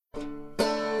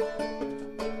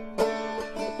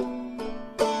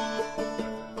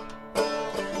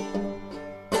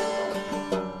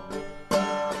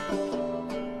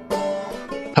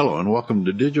welcome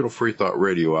to Digital Free Thought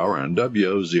Radio Hour on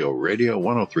WOZO Radio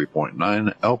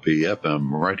 103.9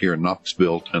 LPFM right here in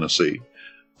Knoxville, Tennessee.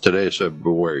 Today is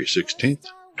February 16th,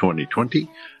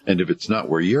 2020, and if it's not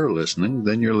where you're listening,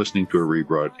 then you're listening to a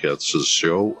rebroadcast of the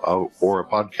show or a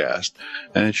podcast,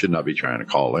 and should not be trying to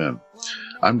call in.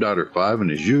 I'm Daughter 5, and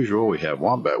as usual, we have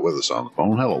Wombat with us on the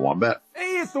phone. Hello, Wombat.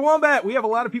 Hey, it's the Wombat. We have a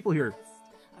lot of people here.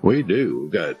 We do.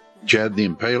 We've got Chad the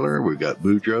Impaler, we've got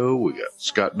Boudreaux, we've got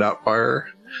Scott Doubtfire,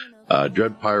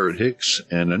 Dread Pirate Hicks,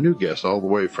 and a new guest all the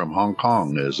way from Hong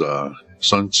Kong is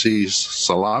Sun Sea's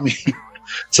Salami.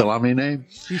 Salami name?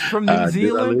 He's from New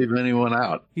Zealand. Did I leave anyone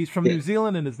out? He's from New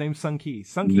Zealand, and his name's Sun Ki.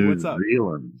 Sun Ki, what's up?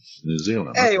 New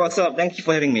Zealand. Hey, what's up? Thank you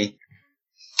for having me.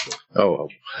 Oh,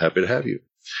 happy to have you.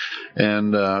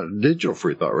 And Digital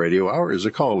Free Thought Radio Hour is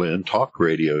a call-in talk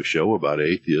radio show about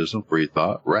atheism, free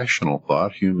thought, rational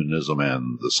thought, humanism,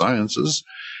 and the sciences.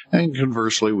 And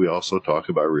conversely, we also talk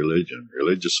about religion,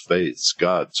 religious faiths,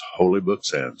 gods, holy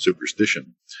books, and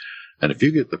superstition. And if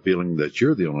you get the feeling that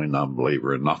you're the only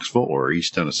non-believer in Knoxville or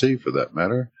East Tennessee for that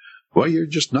matter, well, you're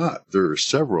just not. There are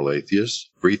several atheists,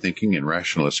 free-thinking, and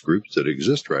rationalist groups that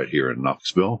exist right here in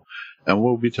Knoxville, and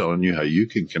we'll be telling you how you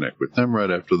can connect with them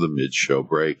right after the mid-show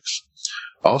breaks.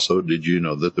 Also, did you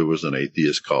know that there was an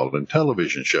atheist call-in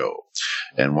television show?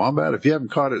 And Wombat, if you haven't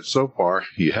caught it so far,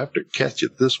 you have to catch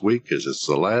it this week because it's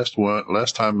the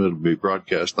last time it'll be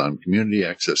broadcast on Community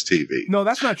Access TV. No,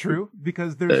 that's not true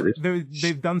because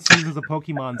they've done seasons of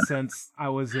Pokemon since I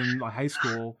was in high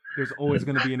school. There's always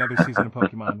going to be another season of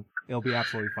Pokemon. It'll be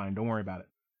absolutely fine. Don't worry about it.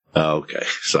 Okay,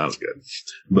 sounds good.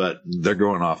 But they're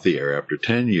going off the air after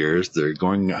 10 years. They're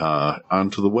going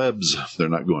onto the webs. They're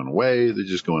not going away. They're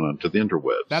just going onto the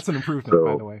interwebs. That's an improvement,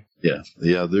 by the way.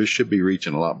 Yeah, they should be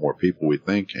reaching a lot more people, we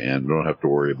think, and don't have to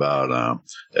worry about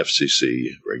FCC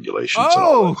regulations and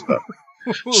all that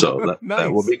stuff. So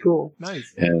that will be cool.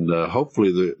 Nice. And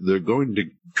hopefully they're going to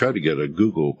try to get a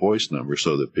Google Voice number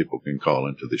so that people can call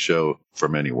into the show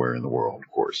from anywhere in the world, of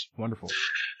course. Wonderful.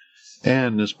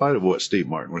 And in spite of what Steve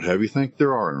Martin would have you think,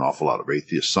 there are an awful lot of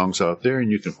atheist songs out there,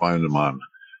 and you can find them on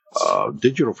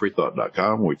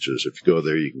digitalfreethought.com, which is, if you go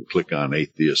there, you can click on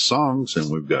atheist songs,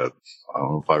 and we've got,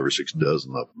 5 or 6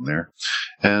 dozen of them there.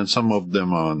 And some of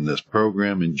them on this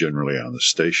program and generally on the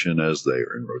station as they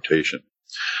are in rotation.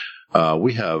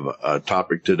 We have a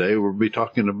topic today. We'll be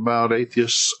talking about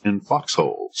atheists in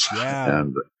foxholes. Yeah.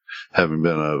 And having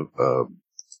been a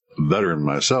veteran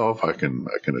myself, I can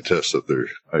attest that there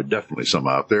are definitely some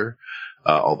out there.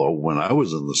 Although when I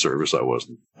was in the service, I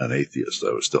wasn't an atheist.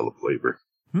 I was still a believer.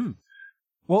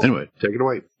 Well, anyway, take it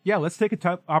away. Yeah, let's take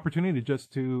a opportunity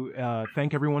just to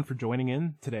thank everyone for joining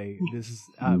in today. This is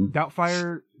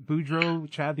Doubtfire,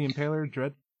 Boudreaux, Chad the Impaler,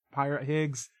 Dread Pirate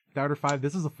Higgs, Doubter 5.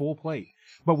 This is a full plate.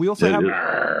 But we also have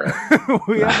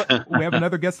we have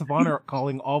another guest of honor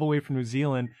calling all the way from New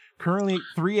Zealand, currently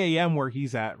 3 a.m. where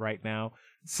he's at right now.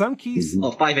 Sun Ki's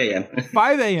 5 a.m.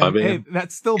 5 a.m. Hey,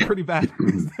 that's still pretty bad.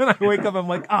 Then I wake up, I'm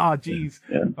like, geez.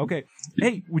 Yeah. Okay.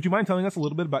 Hey, would you mind telling us a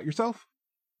little bit about yourself?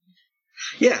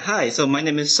 Yeah, hi. So my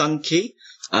name is Sun Ki.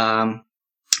 I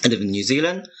live in New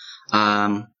Zealand. So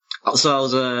I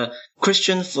was a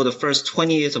Christian for the first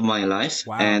 20 years of my life.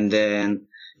 Wow. And then,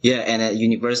 and at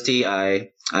university,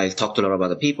 I talked to a lot of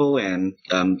other people and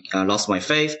I lost my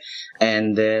faith.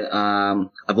 And then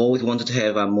I've always wanted to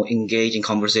have more engaging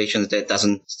conversations that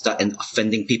doesn't start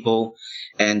offending people.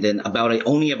 And then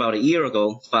only about a year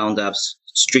ago, found out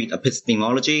street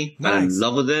epistemology. Nice. I'm in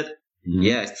love with it. Mm-hmm.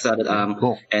 Yeah, started,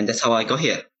 cool. And that's how I got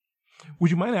here. Would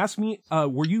you mind asking me,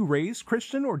 were you raised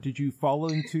Christian or did you fall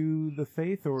into the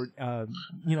faith or,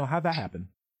 how'd that happen?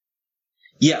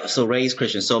 Yeah, so raised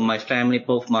Christian. So my family,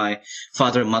 both my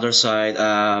father and mother's side,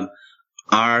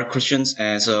 are Christians.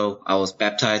 And so I was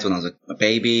baptized when I was a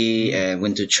baby and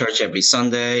went to church every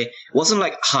Sunday. It wasn't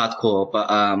like hardcore, but,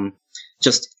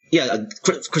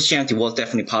 Christianity was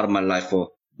definitely part of my life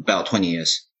for about 20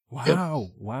 years.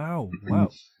 Wow.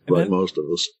 Like most of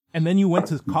us. And then you went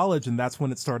to college and that's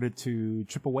when it started to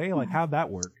chip away. Like, how'd that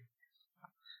work?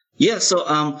 Yeah. So,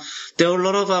 there were a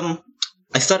lot of,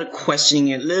 I started questioning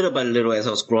it little by little as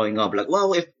I was growing up. Like,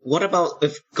 well, what about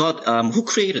if God, who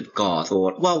created God?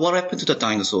 Or, well, what happened to the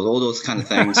dinosaurs? All those kind of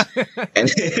things.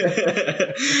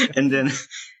 and then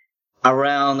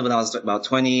around when I was about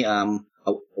 20, I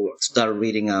started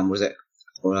reading,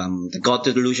 The God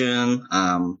Delusion,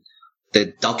 the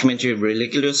documentary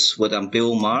Ridiculous with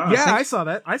Bill Maher. Yeah, I saw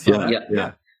that.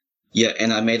 Yeah,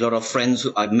 and I made a lot of friends.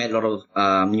 I met a lot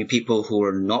of new people who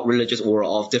were not religious or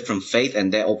of different faith,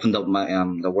 and that opened up my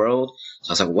the world.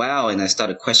 So I was like, wow, and I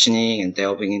started questioning and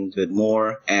delving into it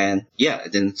more, and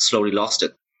then slowly lost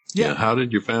it. Yeah. How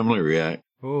did your family react?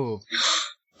 Oh.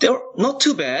 They're not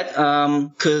too bad,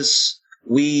 because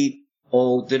we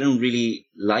all didn't really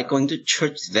like going to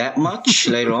church that much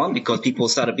later on, because people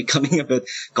started becoming a bit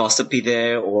gossipy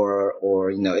there, or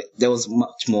there was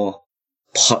much more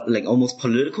like almost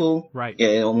political. Right. Yeah,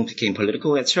 it almost became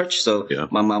political at church. So Yeah.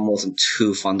 my mom wasn't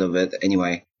too fond of it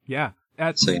anyway. Yeah.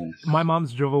 That's So, yeah. my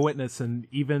mom's Jehovah's Witness, and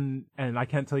I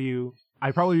can't tell you,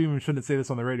 I probably even shouldn't say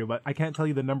this on the radio, but I can't tell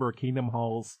you the number of Kingdom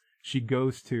Halls she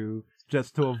goes to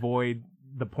just to avoid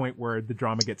the point where the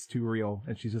drama gets too real,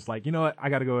 and she's just like, you know what, I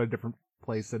gotta go to a different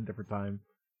place at a different time.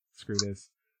 Screw this.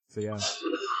 So yeah.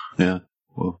 Yeah.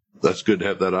 Well, that's good to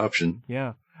have that option.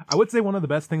 Yeah. I would say one of the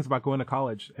best things about going to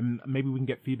college, and maybe we can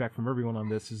get feedback from everyone on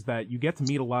this, is that you get to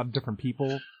meet a lot of different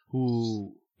people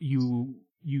who you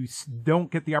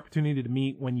don't get the opportunity to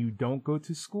meet when you don't go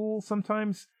to school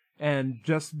sometimes. And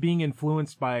just being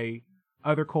influenced by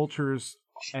other cultures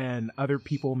and other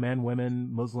people, men, women,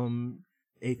 Muslim,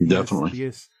 atheists, Definitely.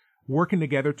 theists, working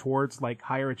together towards like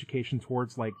higher education,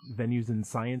 towards like venues in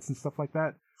science and stuff like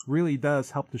that, really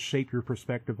does help to shape your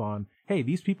perspective on, hey,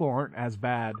 these people aren't as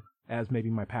bad as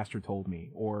maybe my pastor told me,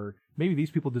 or maybe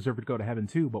these people deserve to go to heaven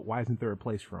too, but why isn't there a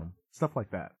place for them? Stuff like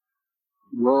that.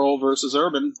 Rural versus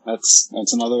urban. That's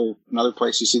another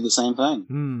place you see the same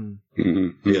thing.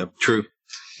 Mm-hmm. Yeah, true.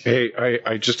 Hey,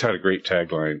 I just had a great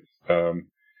tagline.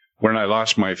 When I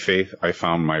lost my faith, I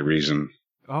found my reason.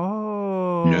 Oh,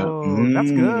 Yeah.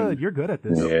 That's good. You're good at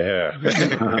this. Yeah.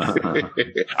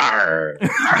 Arr.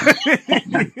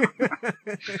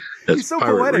 That's He's so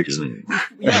pirate poetic. reasoning.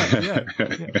 Yeah.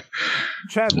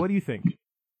 Chad, what do you think?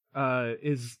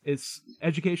 Is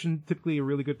education typically a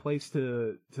really good place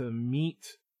to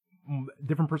meet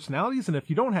different personalities? And if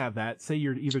you don't have that, say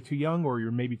you're either too young or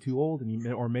you're maybe too old and you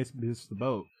miss the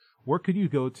boat, where could you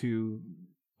go to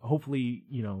hopefully,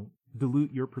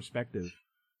 dilute your perspective?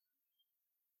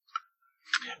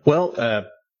 Well,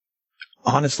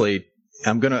 honestly,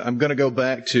 I'm gonna go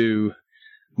back to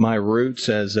my roots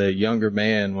as a younger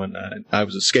man when I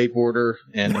was a skateboarder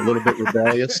and a little bit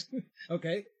rebellious.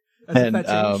 Okay.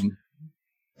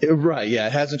 Right, yeah,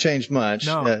 it hasn't changed much.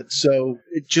 No. So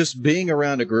just being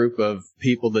around a group of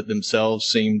people that themselves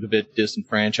seemed a bit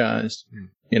disenfranchised,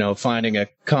 finding a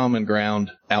common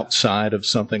ground outside of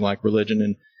something like religion.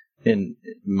 And in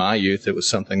my youth, it was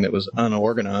something that was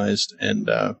unorganized, and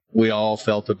we all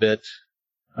felt a bit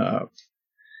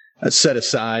set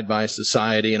aside by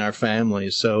society and our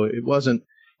families. So it wasn't.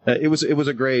 It was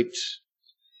a great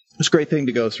thing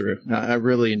to go through. I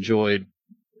really enjoyed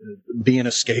being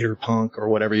a skater punk or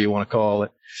whatever you want to call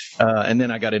it. And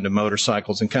then I got into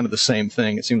motorcycles and kind of the same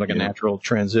thing. It seemed like a natural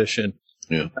transition.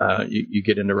 Yeah. You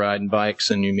get into riding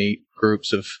bikes and you meet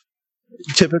groups of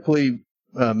typically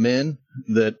men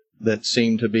that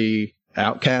seem to be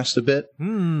outcast a bit,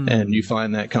 and you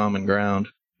find that common ground.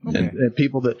 Okay. And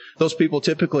those people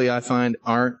typically I find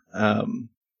aren't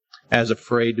as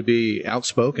afraid to be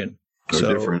outspoken.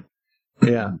 They're different.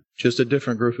 Yeah, just a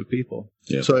different group of people.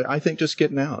 Yeah. So I think just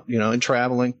getting out, and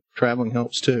traveling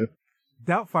helps too.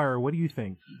 Doubtfire, what do you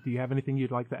think? Do you have anything you'd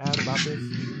like to add about this?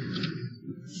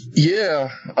 Yeah.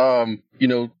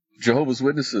 Jehovah's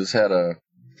Witnesses had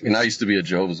and I used to be a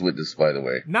Jehovah's Witness, by the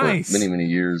way. Nice. For many, many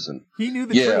years. And He knew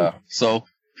the truth. So,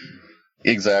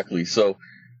 exactly. So,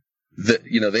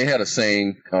 they had a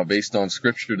saying based on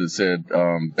scripture that said,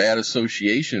 bad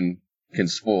association can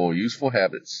spoil useful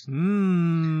habits.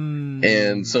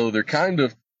 And so they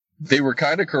were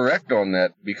kind of correct on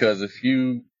that, because if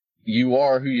you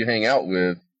are who you hang out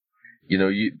with,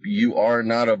 you are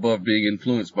not above being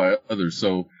influenced by others.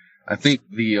 So I think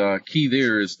the key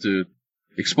there is to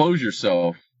expose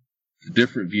yourself to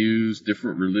different views,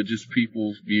 different religious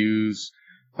people's views,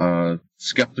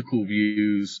 skeptical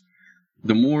views.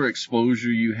 The more exposure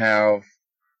you have,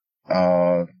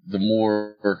 the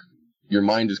more your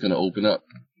mind is going to open up,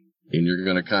 and you're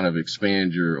going to kind of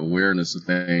expand your awareness of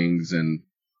things. And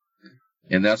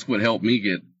that's what helped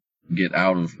me get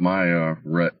out of my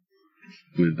rut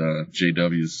with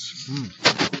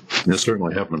JWs. That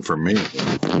certainly happened for me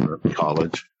in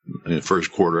college. In the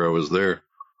first quarter I was there,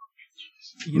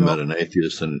 met an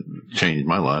atheist, and it changed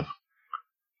my life.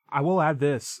 I will add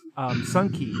this.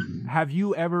 Sunky, have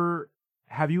you ever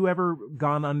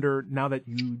gone under, now that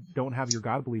you don't have your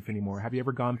God belief anymore, have you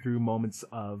ever gone through moments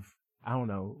of, I don't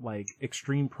know, like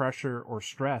extreme pressure or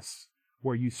stress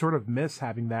where you sort of miss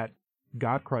having that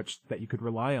God crutch that you could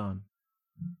rely on?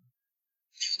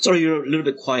 Sorry, you're a little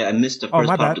bit quiet. I missed the first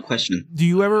part of the question. Do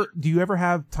you ever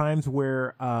have times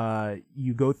where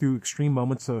you go through extreme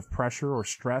moments of pressure or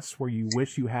stress where you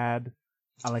wish you had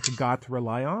like a God to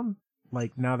rely on?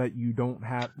 Like now that you've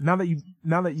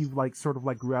like sort of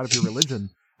like grew out of your religion,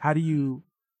 how do you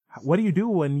what do you do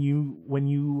when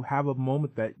you have a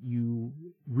moment that you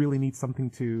really need something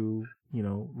to,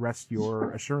 rest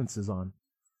your assurances on?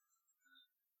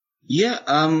 Yeah.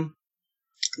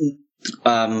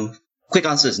 Quick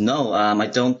answer is no. I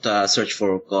don't search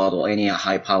for God or any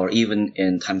high power, even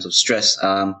in times of stress.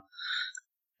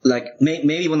 Like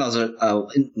maybe when I was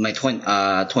in my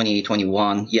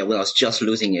 2021, yeah, when I was just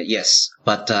losing it, yes.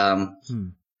 But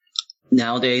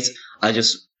nowadays, I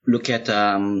just look at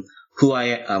who I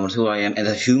am as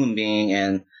a human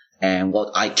being, and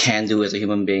what I can do as a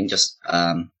human being. Just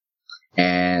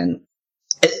and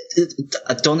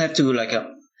I don't have to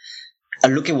I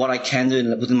look at what I can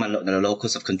do within my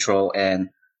locus of control, and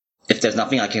if there's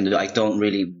nothing I can do, I don't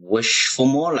really wish for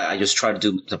more. Like I just try to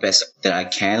do the best that I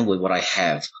can with what I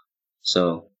have.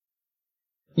 So,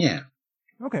 yeah.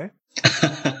 Okay.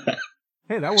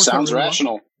 Hey, that works. Sounds out really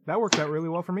rational. Well. That worked out really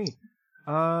well for me.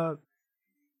 At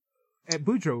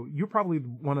Boudreaux, you're probably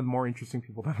one of the more interesting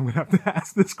people that I'm going to have to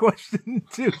ask this question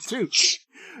too.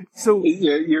 So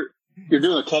you're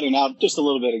doing a cutting out just a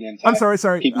little bit again. I'm sorry.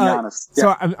 Keep me honest.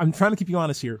 So I'm trying to keep you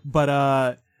honest here,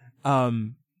 but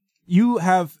you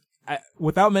have,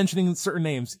 without mentioning certain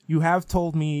names, you have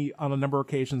told me on a number of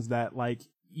occasions that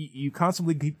you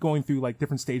constantly keep going through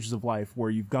different stages of life, where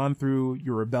you've gone through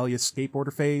your rebellious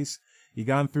skateboarder phase, you've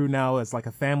gone through now as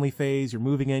a family phase, you're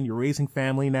moving in, you're raising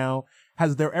family now.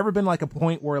 Has there ever been a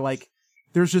point where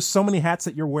there's just so many hats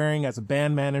that you're wearing as a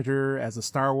band manager, as a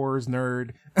Star Wars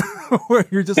nerd, where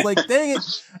you're just dang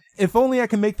it, if only I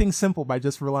can make things simple by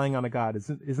just relying on a God.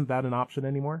 Isn't that an option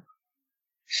anymore?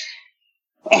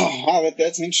 Oh,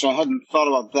 that's interesting. I hadn't thought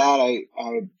about that.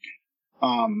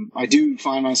 I do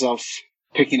find myself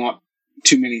picking up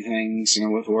too many things,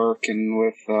 with work and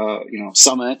with,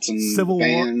 summits and civil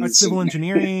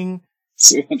engineering,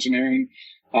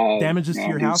 damages to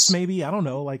your house, maybe. I don't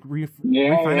know,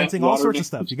 refinancing, all sorts of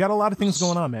stuff. You got a lot of things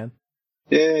going on, man.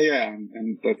 Yeah.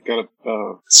 And I've got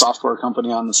a software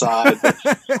company on the side.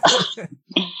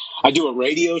 I do a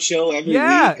radio show every week.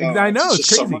 I know. It's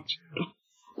crazy. So much.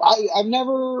 I've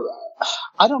never,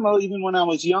 I don't know, even when I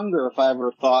was younger, if I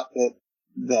ever thought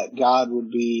that God would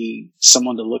be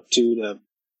someone to look to,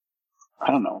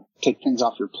 I don't know, take things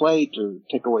off your plate or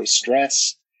take away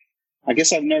stress. I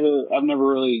guess I was never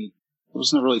really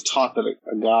taught that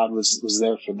a God was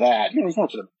there for that. It was more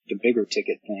for the bigger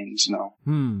ticket things,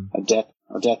 a death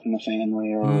in the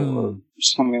family or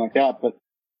something like that. But,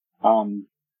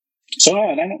 so no,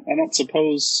 I don't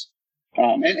suppose,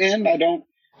 and I don't,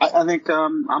 I think,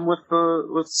 I'm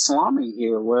with Salami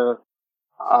here where,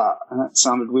 and that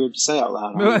sounded weird to say out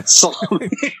loud. Salami.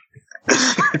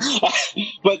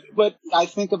 but I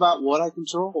think about what I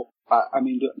control.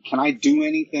 Can I do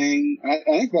anything? I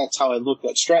think that's how I looked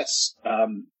at stress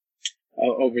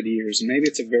over the years. And maybe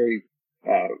it's a very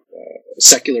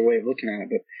secular way of looking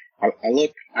at it. But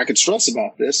I could stress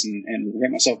about this and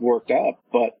get myself worked up,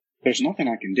 but there's nothing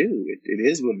I can do. It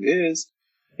is what it is,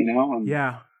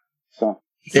 Yeah. So,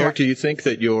 Eric, do you think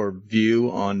that your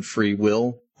view on free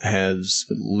will has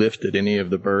lifted any of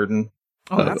the burden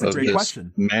that's a great this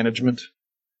question. Management?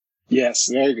 Yes,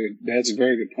 very good. That's a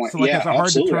very good point. So as a hard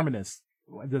absolutely. determinist.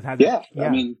 Yeah.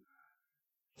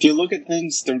 If you look at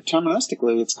things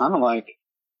deterministically, it's kind of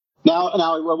now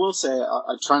I will say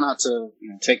I try not to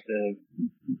take the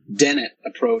Dennett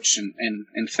approach and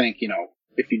think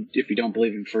if you don't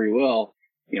believe in free will,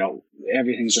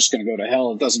 everything's just going to go to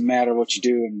hell. It doesn't matter what you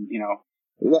do, and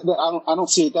I don't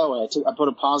see it that way. I put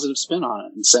a positive spin on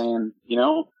it and saying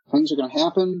things are going to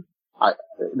happen.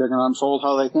 They're going to unfold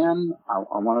how they can.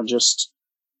 I want to just,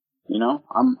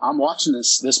 I'm watching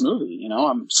this movie.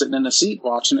 I'm sitting in the seat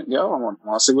watching it go. I want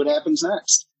to see what happens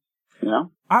next.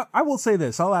 I will say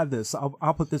this. I'll add this.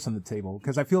 I'll put this on the table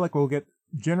because I feel like we'll get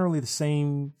generally the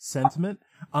same sentiment.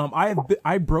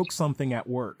 I broke something at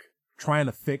work trying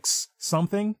to fix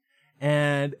something,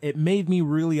 and it made me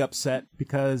really upset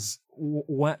because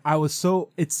when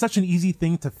it's such an easy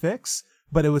thing to fix,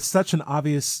 but it was such an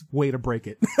obvious way to break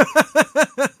it.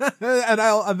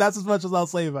 and that's as much as I'll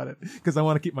say about it because I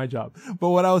want to keep my job. But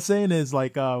what I was saying is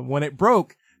when it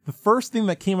broke, the first thing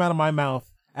that came out of my mouth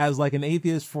as an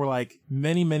atheist for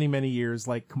many, many, many years,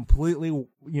 completely,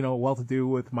 well to do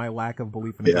with my lack of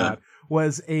belief in God,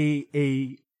 was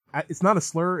it's not a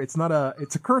slur. It's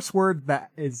a curse word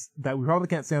that we probably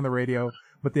can't say on the radio,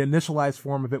 but the initialized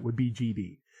form of it would be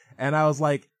GD. And I was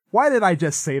like, why did I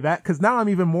just say that? Because now I'm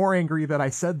even more angry that I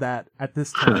said that at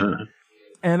this time.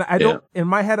 And in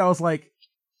my head, I was like,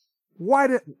 why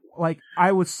did,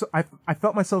 I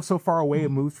felt myself so far away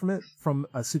and moved from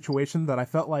a situation that I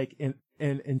felt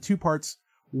in two parts.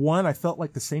 One, I felt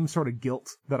like the same sort of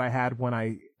guilt that I had when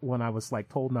I when I was like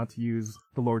told not to use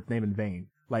the Lord's name in vain.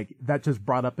 Like that just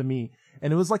brought up in me.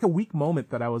 And it was like a weak moment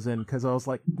that I was in because I was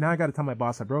like, now I got to tell my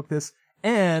boss I broke this.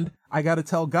 And I got to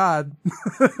tell God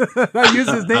I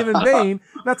used his name in vain.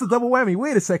 That's a double whammy.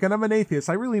 Wait a second. I'm an atheist.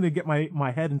 I really need to get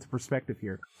my head into perspective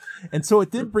here. And so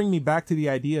it did bring me back to the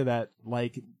idea that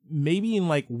like maybe in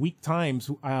like weak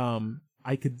times,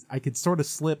 I could sort of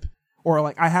slip, or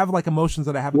like I have like emotions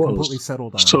that I haven't completely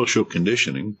settled on. Social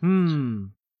conditioning.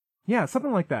 Yeah,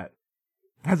 something like that.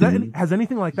 Has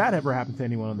anything like that ever happened to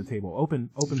anyone on the table?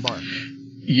 Open bar.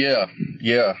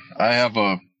 Yeah. I have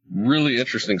a really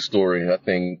interesting story, I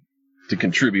think, to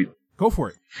contribute. Go for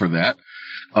it. For that.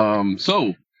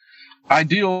 So I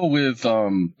deal with,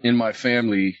 in my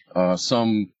family,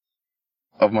 some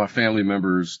of my family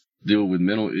members deal with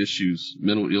mental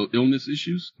illness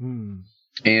issues.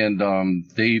 And,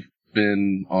 they've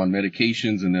been on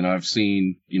medications, and then I've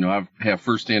seen, I've had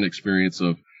firsthand experience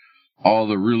of all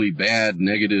the really bad,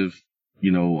 negative,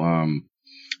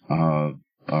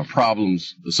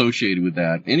 problems associated with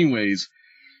that. Anyways,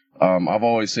 I've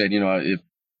always said,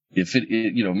 if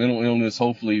it, mental illness,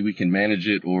 hopefully we can manage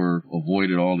it or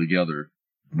avoid it altogether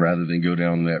rather than go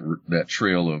down that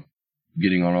trail of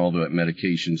getting on all that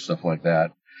medication, stuff like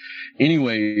that.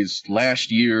 Anyways,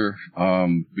 last year,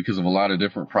 because of a lot of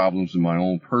different problems in my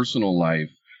own personal life,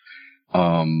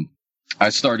 I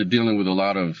started dealing with a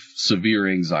lot of severe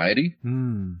anxiety.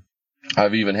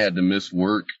 I've even had to miss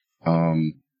work.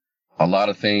 A lot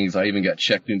of things. I even got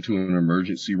checked into an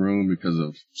emergency room because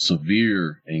of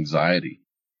severe anxiety.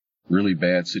 Really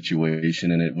bad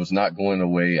situation, and it was not going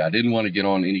away. I didn't want to get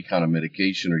on any kind of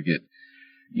medication or get,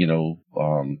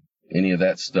 any of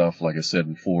that stuff, like I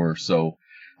said before. So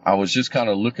I was just kind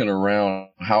of looking around.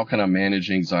 How can I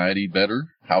manage anxiety better?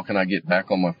 How can I get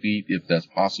back on my feet if that's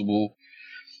possible?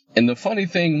 And the funny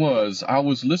thing was, I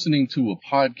was listening to a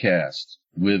podcast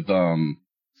with,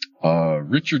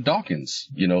 Richard Dawkins,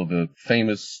 the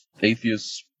famous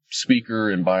atheist speaker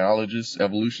and biologist,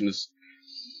 evolutionist.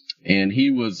 And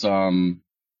he was,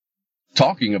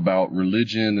 talking about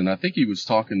religion, and I think he was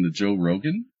talking to Joe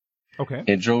Rogan. Okay.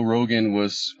 And Joe Rogan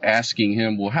was asking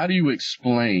him, well, how do you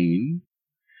explain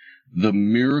the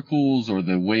miracles or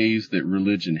the ways that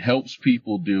religion helps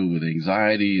people deal with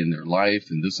anxiety in their life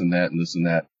and this and that and this and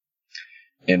that?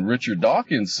 And Richard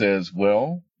Dawkins says,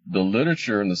 well, the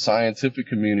literature and the scientific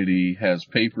community has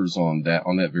papers on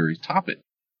that very topic.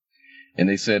 And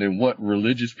they said, and what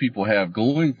religious people have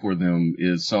going for them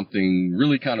is something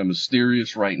really kind of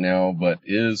mysterious right now, but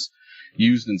is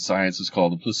used in science. It's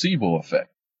called the placebo effect.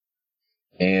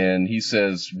 And he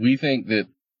says, we think that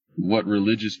what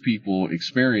religious people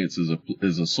experience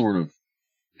is a sort of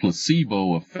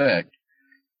placebo effect.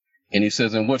 And he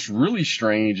says, and what's really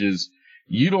strange is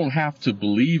you don't have to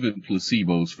believe in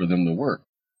placebos for them to work.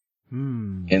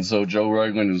 And so Joe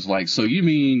Rogan was like, so you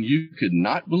mean you could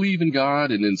not believe in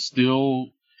God and then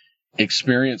still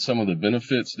experience some of the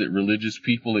benefits that religious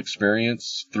people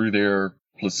experience through their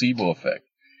placebo effect?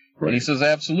 Right. And he says,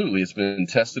 absolutely. It's been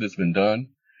tested. It's been done.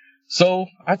 So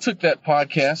I took that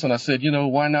podcast and I said,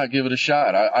 why not give it a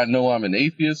shot? I know I'm an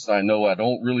atheist. I know I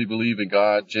don't really believe in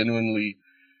God genuinely,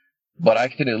 but I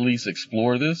can at least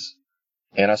explore this.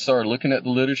 And I started looking at the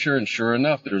literature, and sure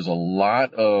enough, there's a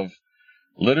lot of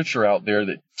literature out there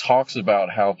that talks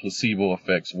about how placebo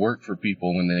effects work for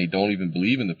people when they don't even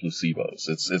believe in the placebos.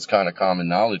 It's kind of common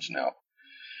knowledge now.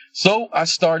 So I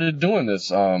started doing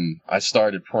this. I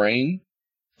started praying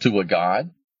to a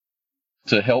God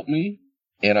to help me,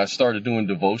 and I started doing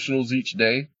devotionals each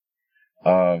day,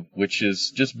 which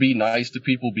is just be nice to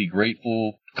people, be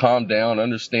grateful, calm down,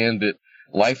 understand that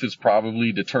life is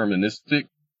probably deterministic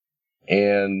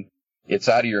and it's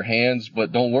out of your hands,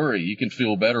 but don't worry, you can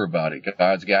feel better about it.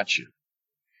 God's got you.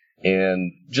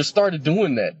 And just started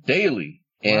doing that daily.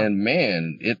 And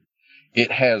man,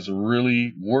 it has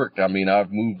really worked. I mean,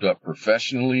 I've moved up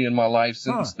professionally in my life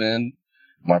since then.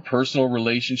 My personal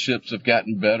relationships have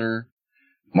gotten better.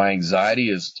 My anxiety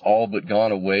has all but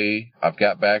gone away. I've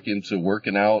got back into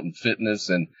working out and fitness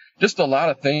and just a lot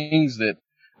of things that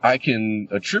I can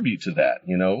attribute to that,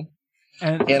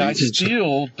 And I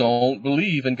still don't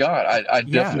believe in God. I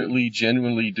definitely,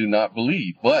 genuinely do not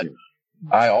believe. But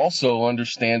I also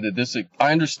understand that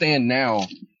I understand now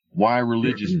why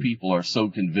religious people are so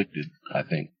convicted, I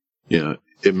think. Yeah,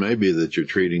 it may be that you're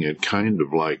treating it kind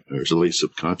of like, or at least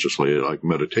subconsciously, like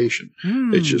meditation.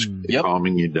 It's just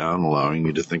calming you down, allowing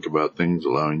you to think about things,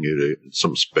 allowing you to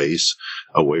some space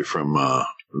away from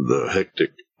the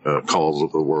hectic calls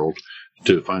of the world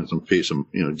to find some peace,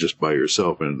 just by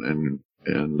yourself and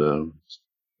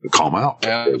calm out,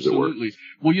 as it were. Absolutely.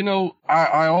 Well,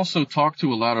 I also talk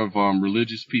to a lot of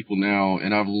religious people now,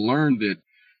 and I've learned that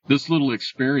this little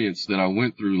experience that I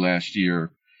went through last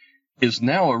year is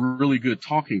now a really good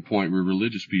talking point with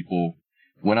religious people.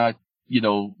 When I,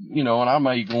 and I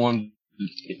might go on,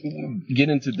 get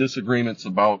into disagreements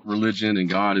about religion and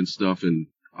God and stuff, and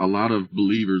a lot of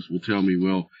believers will tell me,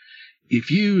 well,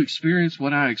 if you experience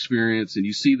what I experience and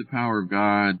you see the power of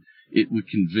God, it would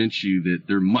convince you that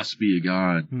there must be a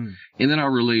God. And then I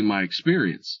relay my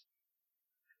experience.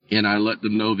 And I let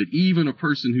them know that even a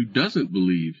person who doesn't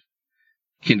believe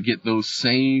can get those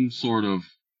same sort of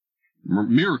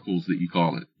miracles that you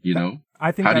call it,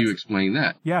 I think How do you explain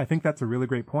that? Yeah, I think that's a really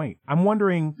great point. I'm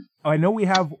wondering, I know we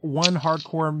have one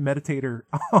hardcore meditator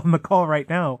on the call right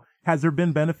now. Has there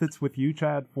been benefits with you,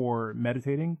 Chad, for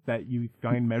meditating that you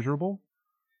find measurable?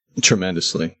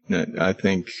 Tremendously. I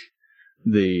think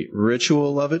the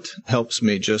ritual of it helps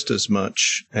me just as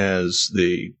much as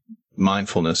the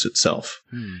mindfulness itself.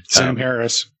 Sam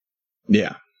Harris.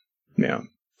 Yeah.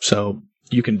 So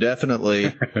you can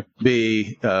definitely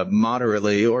be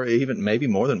moderately, or even maybe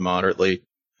more than moderately,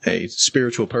 a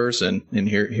spiritual person. And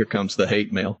here comes the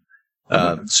hate mail.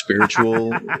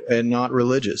 Spiritual and not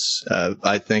religious.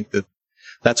 I think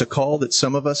that's a call that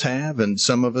some of us have and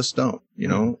some of us don't,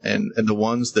 and the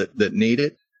ones that need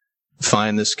it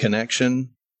find this connection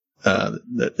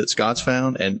that Scott's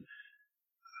found. And,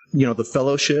 the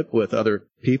fellowship with other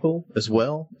people as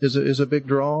well is a big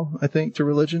draw, I think, to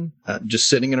religion. Just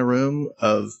sitting in a room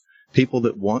of people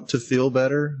that want to feel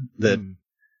better,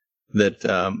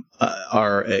 that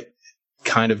are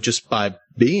kind of just by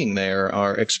being there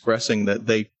are expressing that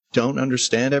they don't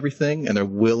understand everything, and they're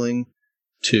willing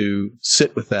to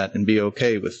sit with that and be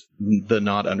okay with the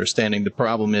not understanding. The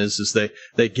problem is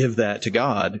they give that to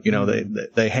God,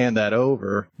 they hand that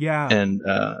over. Yeah. And,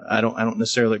 I don't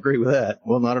necessarily agree with that.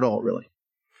 Well, not at all, really.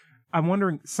 I'm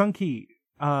wondering, Sunki,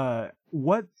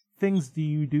 what things do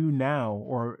you do now,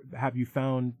 or have you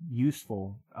found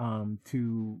useful,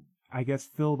 to, I guess,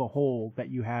 fill the hole that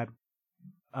you had,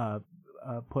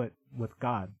 put with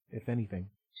God, if anything?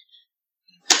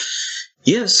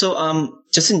 Yeah, so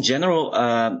just in general,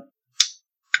 I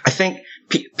think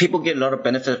people get a lot of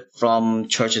benefit from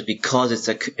churches because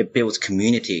it builds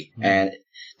community, and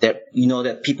that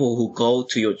that people who go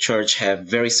to your church have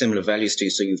very similar values to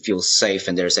you, so you feel safe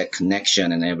and there's that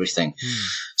connection and everything.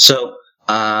 So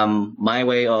my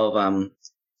way of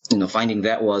finding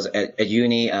that was at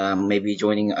uni, maybe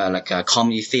joining like a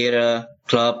comedy theater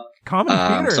club. Comedy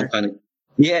theater. Some kind of,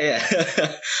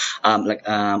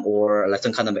 or like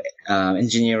some kind of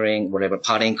engineering, whatever,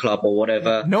 partying club or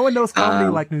whatever. No one knows comedy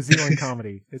like New Zealand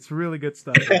comedy. It's really good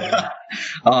stuff.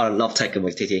 I love Taika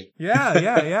Waititi.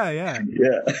 Yeah.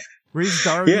 Reese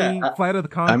Darby, Flight of the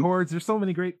Conchords. There's so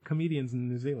many great comedians in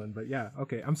New Zealand. But yeah,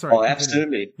 okay, I'm sorry. Oh,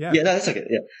 absolutely. Yeah, no, that's okay.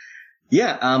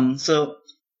 Yeah. So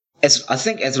I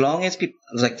think as long as people,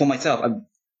 like for myself,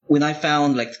 when I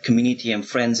found like community and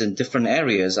friends in different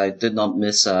areas, I did not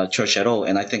miss church at all.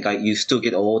 And I think you still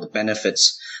get all the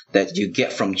benefits that you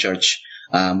get from church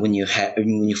when you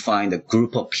find a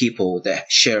group of people that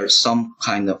share some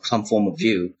form of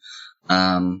view.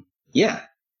 Yeah.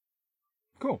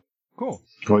 Cool.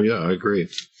 Well, yeah, I agree.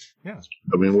 Yeah.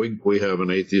 I mean, we have an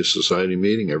atheist society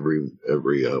meeting every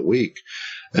week,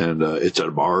 and it's at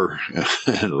a bar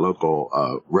and a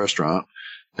local restaurant,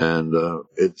 and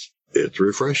it's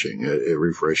refreshing. It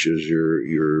refreshes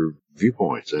your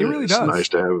viewpoints. And it really it's does. Nice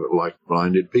to have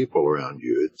like-minded people around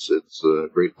you. It's a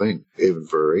great thing, even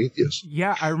for atheists.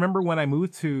 Yeah, I remember when I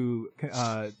moved to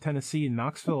Tennessee,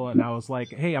 Knoxville, and I was like,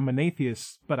 hey, I'm an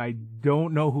atheist, but I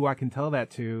don't know who I can tell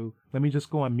that to. Let me just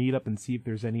go on Meetup and see if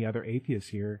there's any other atheists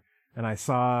here. And I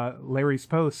saw Larry's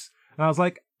posts, and I was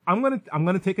like, I'm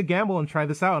gonna take a gamble and try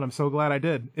this out, and I'm so glad I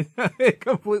did. It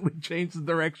completely changed the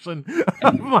direction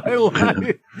of my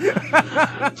life.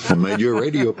 It made you a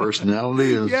radio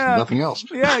personality and nothing else.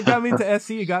 Yeah, it got me into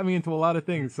SE, it got me into a lot of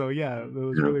things. So yeah, it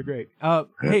was really great.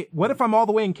 Hey, what if I'm all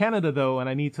the way in Canada though, and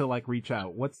I need to reach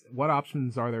out? What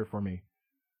options are there for me?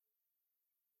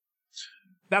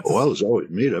 There's always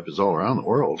Meetup. It's all around the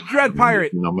world. Dread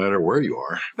Pirate. No matter where you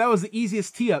are. That was the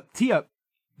easiest tee up.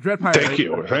 Dread Pirate.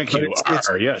 Thank you.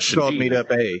 Yes, called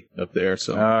Meetup A up there.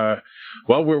 So,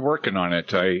 well, we're working on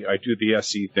it. I do the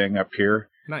SE thing up here.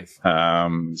 Nice.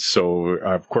 So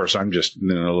of course I'm just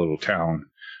in a little town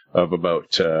of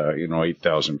about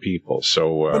 8,000 people.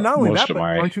 So but not only most that, of but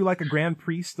my aren't you like a grand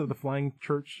priest of the Flying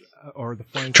Church or the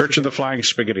Flying Church of the Flying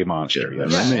Spaghetti Monster?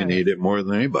 Yes. And they need it more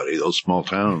than anybody. Those small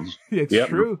towns. It's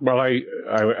true. Well, I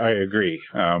agree.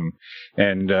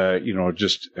 And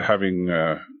just having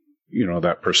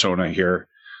that persona here,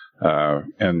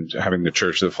 and having the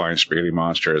Church of the Flying Spaghetti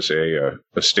Monster as a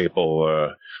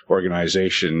staple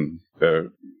organization,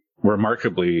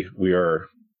 remarkably, we are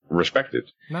respected.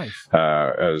 Nice.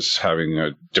 As having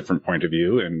a different point of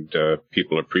view, and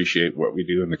people appreciate what we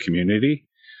do in the community.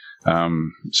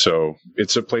 So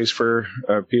it's a place for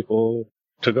people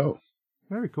to go.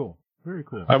 Very cool. Very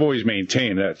cool. I've always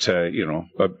maintained that,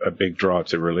 a big draw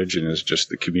to religion is just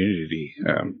the community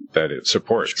that it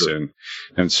supports. Sure.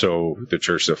 And so the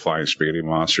Church of the Flying Spaghetti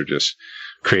Monster just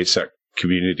creates that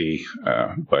community,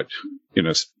 but in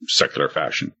a secular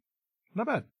fashion. Not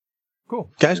bad.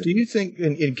 Cool. Guys, do you think,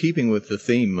 in keeping with the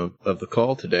theme of the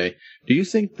call today, do you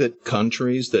think that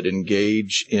countries that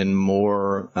engage in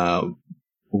more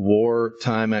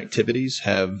wartime activities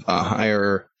have a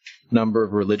higher number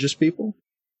of religious people?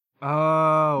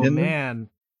 Oh, man.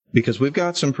 Because we've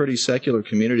got some pretty secular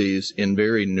communities in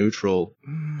very neutral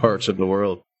parts of the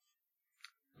world.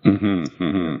 Mm-hmm,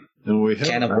 mm-hmm. And we have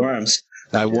Can of worms.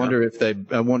 I wonder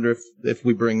if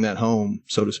we bring that home,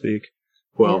 so to speak.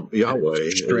 Well,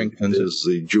 Yahweh strengthens is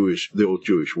the old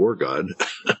Jewish war god,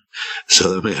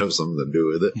 so that may have something to do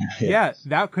with it. Yeah,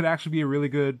 that could actually be a really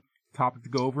good topic to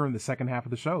go over in the second half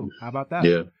of the show. How about that?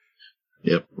 Yeah.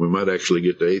 Yep, we might actually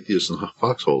get to atheists and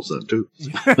foxholes then, too.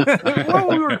 Well,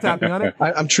 we were tapping on it.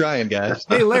 I'm trying, guys.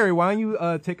 Hey, Larry, why don't you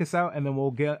take us out, and then we'll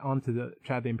get on to the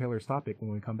Chad the Impaler's topic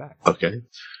when we come back. Okay.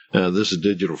 This is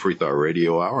Digital Free Thought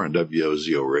Radio Hour on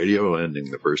WOZO Radio,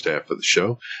 ending the first half of the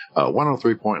show.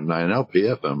 103.9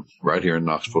 LPFM, right here in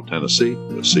Knoxville, Tennessee.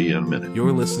 We'll see you in a minute.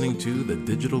 You're listening to the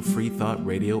Digital Free Thought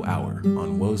Radio Hour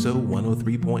on WOZO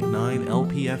 103.9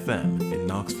 LPFM in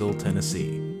Knoxville,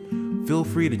 Tennessee. Feel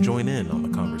free to join in on the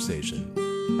conversation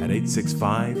at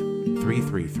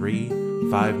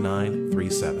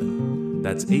 865-333-5937.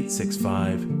 That's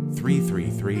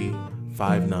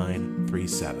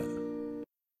 865-333-5937.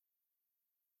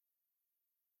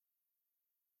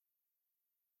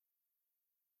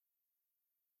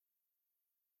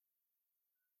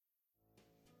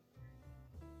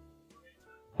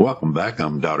 Welcome back.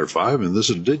 I'm Doubter 5, and this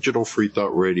is Digital Free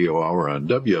Thought Radio Hour on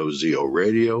WOZO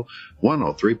Radio,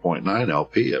 103.9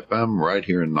 LPFM, right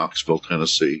here in Knoxville,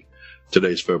 Tennessee.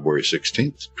 Today's February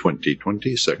 16th,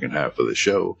 2020, second half of the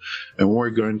show, and we're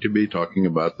going to be talking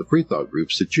about the free thought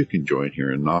groups that you can join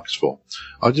here in Knoxville.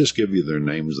 I'll just give you their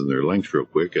names and their links real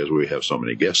quick, as we have so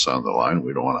many guests on the line.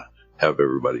 We don't want to have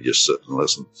everybody just sit and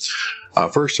listen.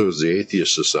 First is the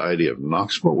Atheist Society of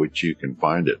Knoxville, which you can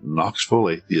find at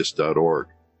knoxvilleatheist.org.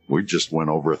 We just went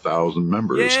over 1,000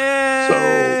 members. Yay! So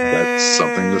that's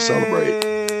something to celebrate.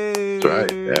 That's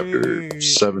right. After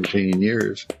 17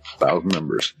 years, 1,000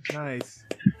 members. Nice.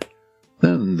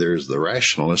 Then there's the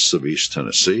Rationalists of East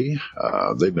Tennessee.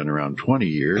 They've been around 20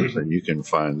 years, and you can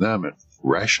find them at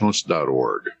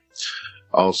rationalist.org.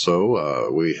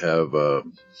 Also, we have, the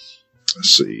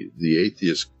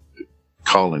Atheist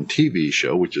Call-In TV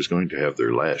show, which is going to have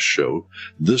their last show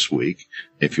this week.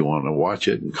 If you want to watch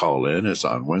it and call in, it's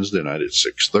on Wednesday night at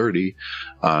 6:30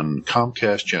 on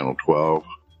Comcast Channel 12,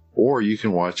 or you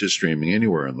can watch it streaming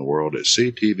anywhere in the world at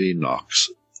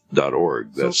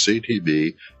ctvknox.org. That's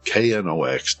ctvknox.org.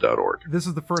 This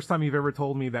is the first time you've ever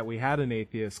told me that we had an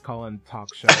atheist call-in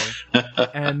talk show,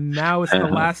 and now it's the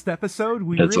last episode.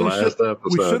 We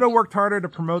should have worked harder to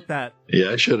promote that.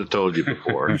 Yeah, I should have told you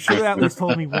before. You should have at least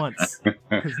told me once,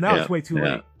 because now it's way too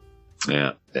late.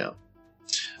 Yeah.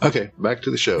 Okay, back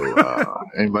to the show.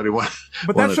 Anybody want?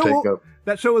 But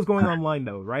that show is going online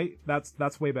though, right?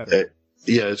 That's way better.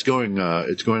 Yeah, it's going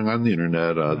on the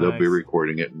internet. Nice. They'll be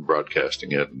recording it and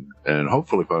broadcasting it, and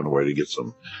hopefully find a way to get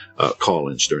some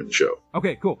call-ins during the show.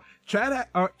 Okay, cool. Chad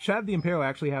the Imperial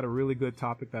actually had a really good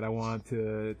topic that I wanted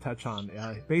to touch on.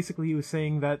 Basically, he was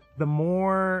saying that the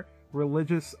more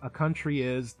religious a country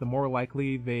is, the more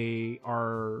likely they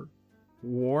are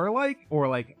warlike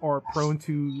or prone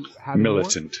to having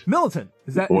militant. Militant.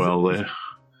 Is that?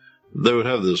 They would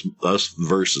have this us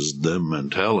versus them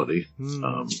mentality.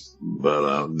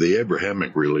 But the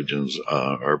Abrahamic religions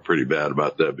are pretty bad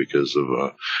about that because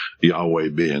of Yahweh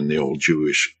being the old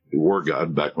Jewish war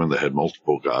god back when they had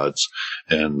multiple gods.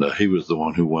 And he was the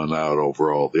one who won out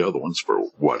over all the other ones for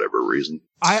whatever reason.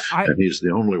 And he's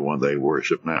the only one they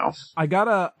worship now. I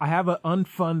have an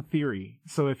unfun theory.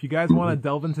 So if you guys want to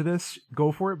delve into this,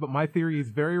 go for it. But my theory is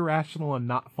very rational and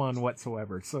not fun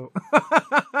whatsoever. So,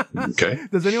 okay.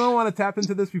 Does anyone want to tap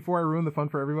into this before I ruin the fun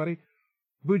for everybody?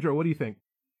 Boudreaux, what do you think?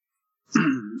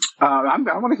 I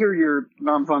want to hear your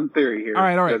non-fun theory here. All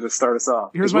right. To start us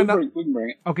off. Here's my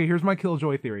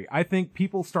Killjoy theory. I think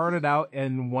people started out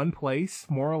in one place,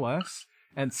 more or less,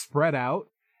 and spread out.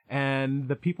 And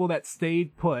the people that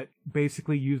stayed put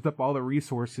basically used up all the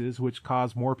resources, which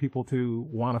caused more people to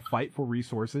want to fight for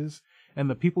resources. And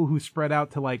the people who spread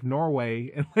out to like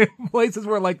Norway and places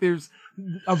where like there's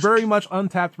a very much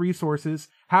untapped resources,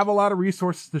 have a lot of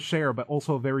resources to share, but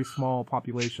also a very small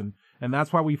population. And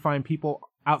that's why we find people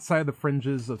outside the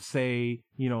fringes of, say,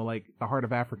 you know, like the heart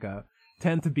of Africa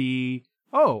tend to be,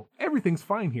 oh, everything's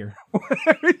fine here.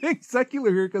 Everything's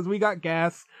secular here because we got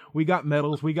gas, we got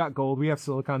metals, we got gold, we have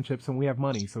silicon chips, and we have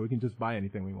money, so we can just buy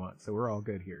anything we want. So we're all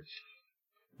good here.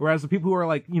 Whereas the people who are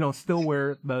like, you know, still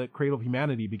where the cradle of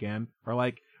humanity began are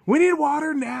like, we need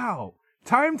water now.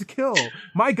 Time to kill.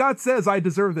 My God says I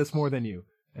deserve this more than you.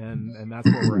 And that's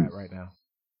where we're at right now.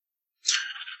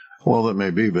 Well, that may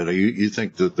be, but you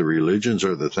think that the religions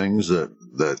are the things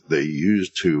that they use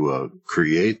to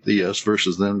create the us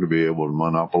versus them to be able to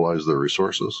monopolize their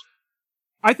resources?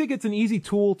 I think it's an easy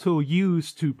tool to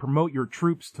use to promote your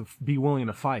troops to be willing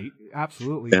to fight.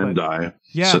 Absolutely. And die.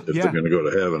 Yeah. So if they're going to go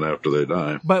to heaven after they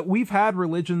die. But we've had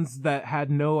religions that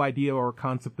had no idea or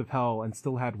concept of hell and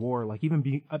still had war. Like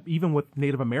even with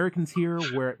Native Americans here,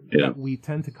 where that we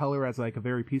tend to color as like a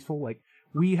very peaceful, like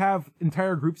we have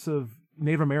entire groups of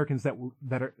Native Americans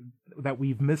that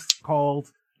we've miscalled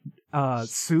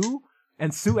Sioux,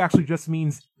 and Sioux actually just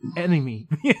means enemy.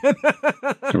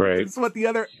 Right. That's what the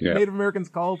other Native Americans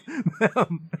called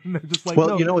them. And they're just like, well,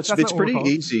 no, you know, it's pretty called.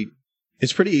 easy.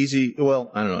 It's pretty easy.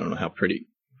 Well, I don't know how pretty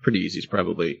easy is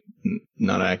probably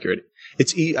not accurate.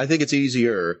 I think it's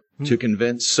easier to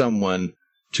convince someone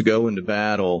to go into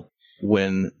battle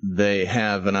when they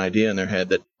have an idea in their head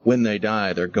that when they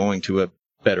die, they're going to a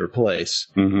better place.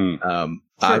 Mm-hmm.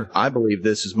 Sure. I believe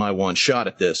this is my one shot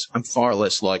at this. I'm far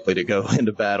less likely to go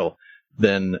into battle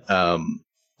than an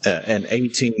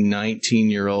 18,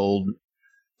 19-year-old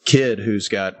kid who's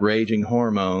got raging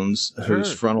hormones,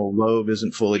 whose frontal lobe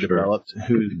isn't fully developed,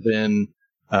 who's been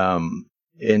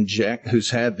who's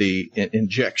had the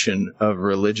injection of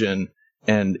religion,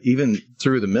 and even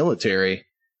through the military,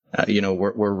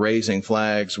 we're raising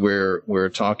flags, we're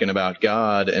talking about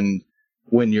God, and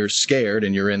when you're scared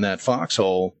and you're in that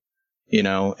foxhole, you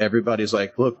know, everybody's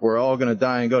like, look, we're all going to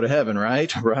die and go to heaven,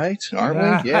 right? Right?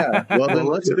 Aren't we? Yeah. Well, then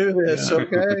let's do this,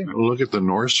 okay? Look at the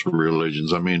Norse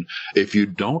religions. I mean, if you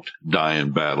don't die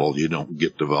in battle, you don't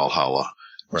get to Valhalla.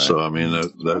 Right. So, I mean,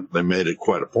 they made it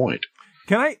quite a point.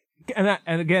 And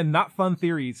again, not fun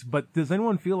theories, but does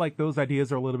anyone feel like those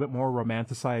ideas are a little bit more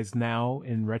romanticized now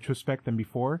in retrospect than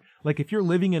before? Like if you're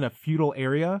living in a feudal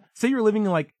area, say you're living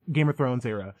in like Game of Thrones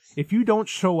era, if you don't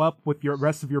show up with your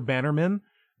rest of your bannermen,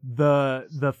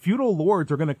 the feudal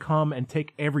lords are going to come and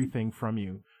take everything from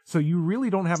you. So you really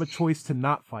don't have a choice to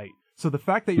not fight. So the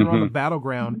fact that you're on the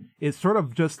battleground is sort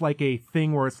of just like a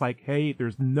thing where it's like, hey,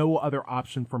 there's no other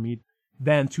option for me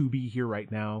than to be here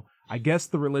right now. I guess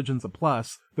the religion's a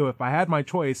plus, though if I had my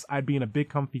choice, I'd be in a big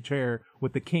comfy chair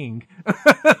with the king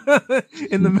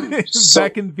in the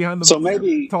back in behind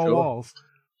the tall walls.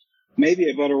 Maybe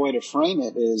a better way to frame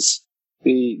it is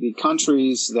the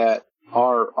countries that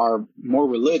are more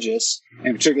religious,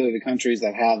 and particularly the countries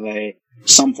that have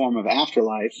some form of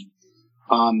afterlife,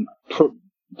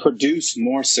 produce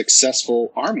more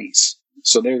successful armies.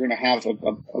 So they're going to have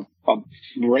a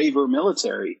braver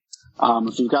military.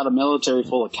 If you've got a military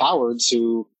full of cowards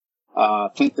who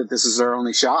think that this is their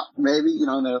only shot, maybe, you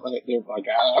know, they're like,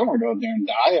 I don't want to go out there and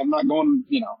die. I'm not going,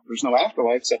 you know, there's no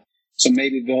afterlife. So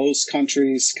maybe those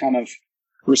countries kind of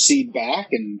recede back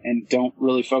and don't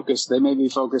really focus. They maybe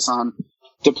focus on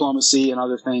diplomacy and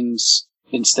other things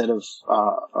instead of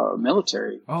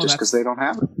military, just because they don't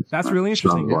have it. That's really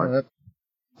interesting.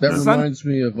 That reminds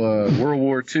me of World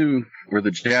War II, where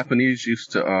the Japanese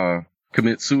used to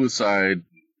commit suicide.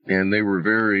 And they were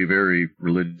very, very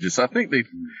religious. I think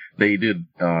they did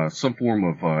some form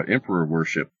of emperor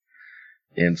worship.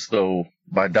 And so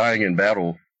by dying in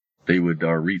battle, they would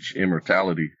reach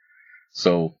immortality.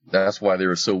 So that's why they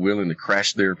were so willing to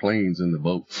crash their planes in the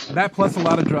boat. That plus a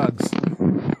lot of drugs.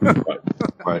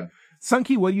 Right.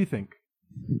 Sunky, what do you think?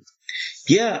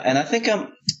 Yeah, and I think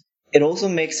it also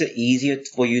makes it easier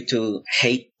for you to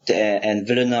hate and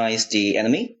villainize the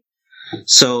enemy.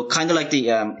 So kind of like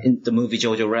in the movie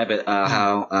Jojo Rabbit,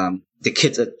 how the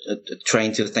kids are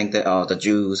trained to think that the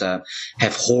Jews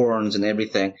have horns and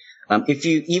everything.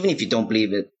 Even if you don't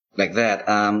believe it like that,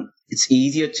 it's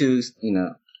easier to, you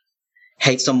know,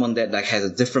 hate someone that like has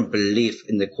a different belief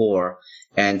in the core,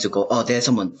 and to go, oh, they're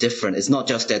someone different. It's not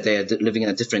just that they're living in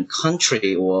a different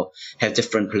country or have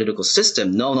different political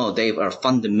system. No, they are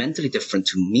fundamentally different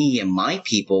to me and my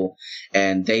people,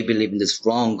 and they believe in this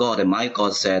wrong God. And my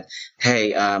God said,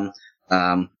 hey,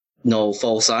 no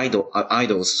false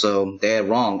idols, so they're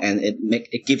wrong, and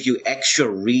it gives you extra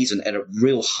reason and a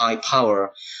real high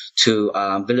power to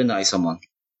villainize someone.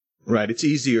 Right. It's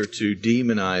easier to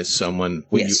demonize someone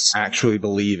when you actually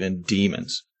believe in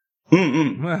demons.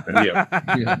 Yeah.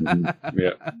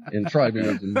 In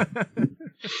tribalism.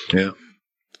 Yeah.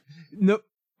 No.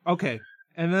 Okay.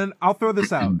 And then I'll throw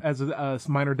this out as a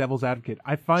minor devil's advocate.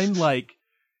 I find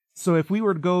so if we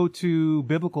were to go to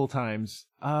biblical times,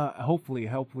 hopefully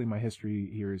my history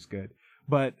here is good.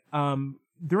 But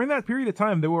during that period of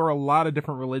time, there were a lot of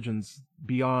different religions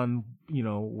beyond,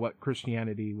 what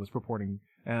Christianity was purporting.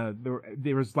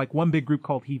 There was one big group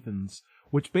called heathens,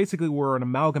 which basically were an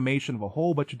amalgamation of a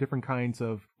whole bunch of different kinds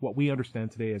of what we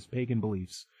understand today as pagan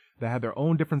beliefs. They had their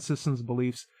own different systems of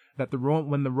beliefs. That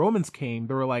when the Romans came,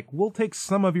 they were like, we'll take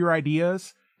some of your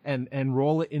ideas and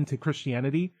roll it into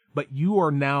Christianity, but you are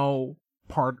now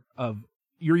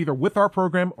you're either with our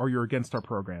program or you're against our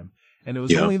program. And it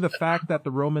was only the fact that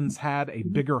the Romans had a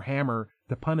bigger hammer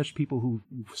to punish people who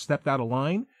stepped out of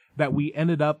line that we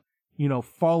ended up,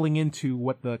 falling into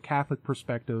what the Catholic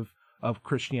perspective of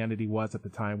Christianity was at the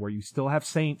time, where you still have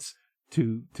saints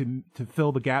to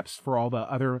fill the gaps for all the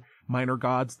other minor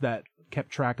gods that kept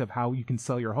track of how you can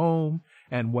sell your home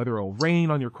and whether it'll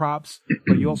rain on your crops.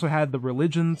 But you also had the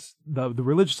religions, the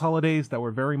religious holidays that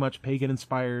were very much pagan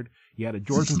inspired. You had a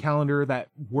Georgian calendar that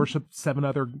worshipped 7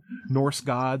 other Norse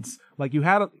gods. You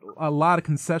had a lot of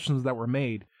concessions that were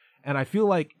made. And I feel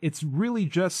like it's really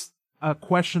just a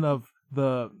question of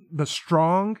the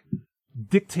strong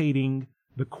dictating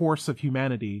the course of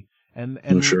humanity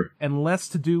and less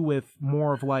to do with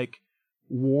more of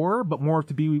war, but more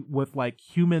to be with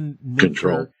human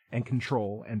nature and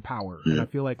control and power. Yeah. And I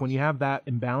feel like when you have that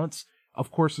imbalance,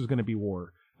 of course there's going to be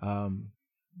war.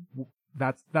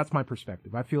 That's my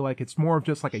perspective. I feel like it's more of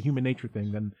just a human nature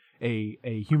thing than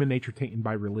a human nature tainted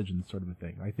by religion sort of a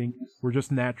thing. I think we're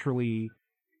just naturally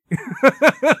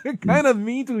kind of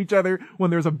mean to each other when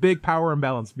there's a big power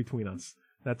imbalance between us.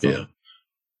 That's all.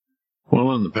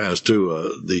 Well, in the past,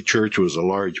 too, the church was a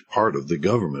large part of the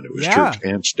government. It was church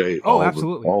and state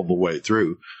all the way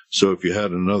through. So if you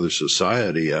had another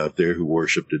society out there who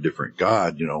worshipped a different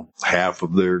god, half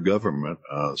of their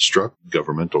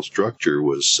governmental structure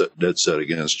was dead set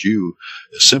against you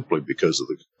simply because of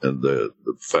the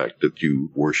fact that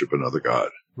you worship another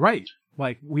god. Right.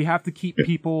 We have to keep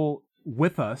people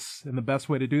with us, and the best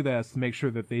way to do that is to make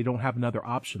sure that they don't have another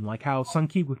option. Like how Sun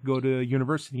Ki would go to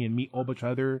university and meet a whole bunch of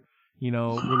other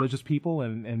religious people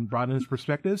and broaden his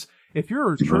perspectives. If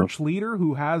you're a church leader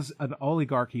who has an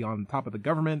oligarchy on top of the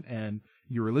government and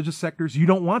your religious sectors, you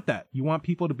don't want that. You want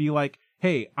people to be like,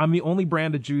 hey, I'm the only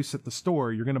brand of juice at the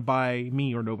store. You're going to buy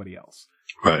me or nobody else.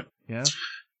 Right. Yeah.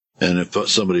 And if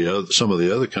some of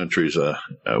the other countries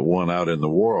won out in the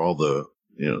war, all the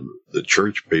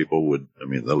church people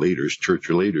church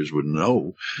leaders would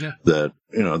know that,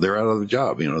 they're out of the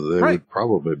job. They would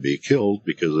probably be killed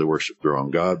because they worship their own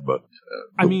God, but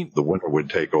the winner would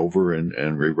take over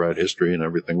and rewrite history and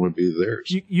everything would be theirs.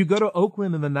 You go to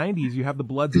Oakland in the 90s, you have the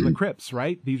Bloods and the Crips,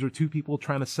 right? These are two people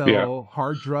trying to sell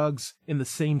hard drugs in the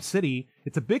same city.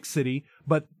 It's a big city,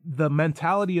 but the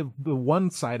mentality of the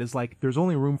one side is there's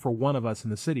only room for one of us in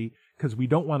the city because we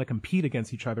don't want to compete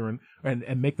against each other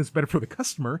and make this better for the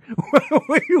customer.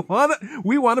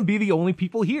 we want to be the only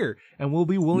people here, and we'll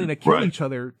be willing to kill each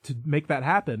other to make that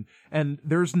happen. And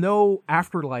there's no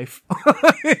afterlife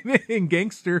in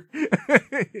gangster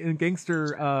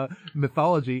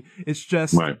mythology. It's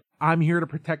just I'm here to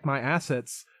protect my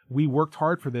assets. We worked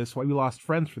hard for this. We lost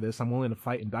friends for this. I'm willing to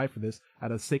fight and die for this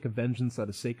out of the sake of vengeance, out of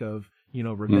the sake of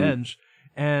revenge.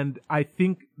 And I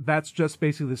think that's just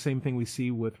basically the same thing we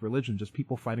see with religion, just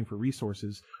people fighting for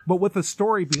resources, but with a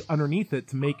story underneath it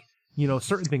to make,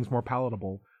 certain things more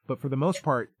palatable. But for the most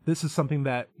part, this is something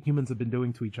that humans have been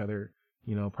doing to each other,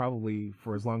 probably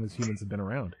for as long as humans have been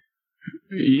around.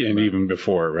 And even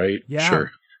before, right? Yeah.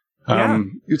 Sure.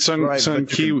 Sun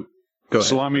Ki,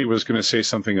 Salami was going to say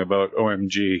something about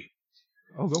OMG.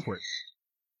 Oh, go for it.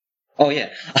 Oh, yeah.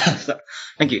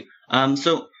 Thank you.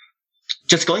 So,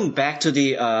 just going back to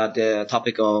the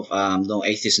topic of no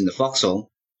atheists in the foxhole,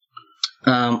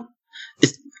 how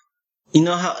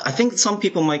I think some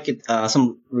people might get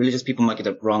some religious people might get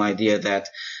the wrong idea that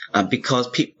because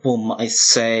people might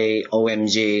say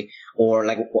OMG or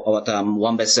like what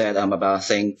Wombat said about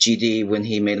saying GD when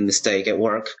he made a mistake at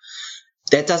work,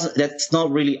 that's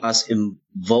not really us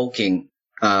invoking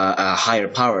a higher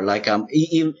power. Like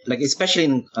especially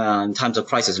in times of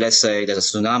crisis, let's say there's a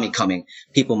tsunami coming,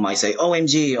 people might say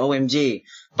OMG, OMG,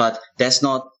 but that's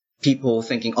not people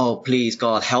thinking, oh, please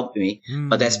God help me.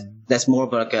 But that's more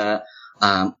of like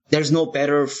there's no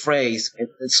better phrase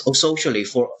socially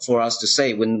for us to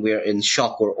say when we're in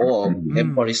shock or awe.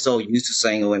 Everybody's so used to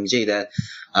saying OMG that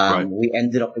we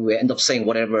end up saying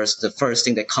whatever is the first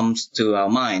thing that comes to our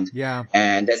mind. Yeah.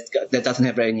 And that doesn't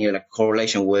have any like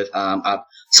correlation with a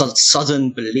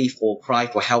sudden belief or cry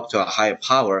for help to a higher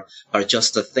power, but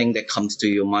just the thing that comes to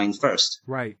your mind first.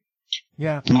 Right.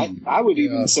 Yeah. I would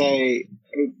even say,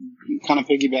 kind of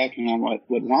piggybacking on what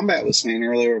Wombat was saying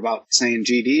earlier about saying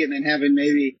GD and then having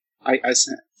maybe, I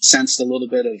sensed a little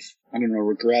bit of, I don't know,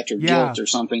 regret or guilt or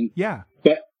something. Yeah.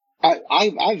 But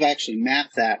I've actually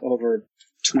mapped that over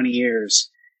 20 years,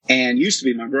 and used to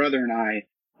be my brother and I,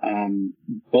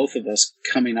 both of us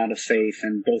coming out of faith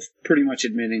and both pretty much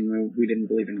admitting we didn't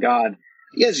believe in God.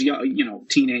 As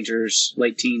teenagers,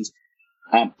 late teens,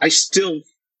 I still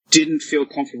didn't feel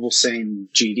comfortable saying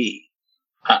GD.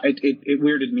 It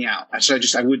weirded me out. So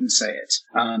I wouldn't say it.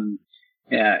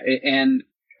 And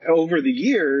over the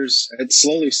years, it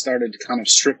slowly started to kind of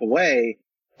strip away.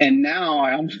 And now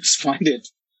I almost find it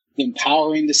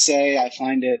empowering to say. I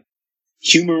find it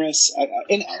humorous.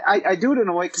 I do it in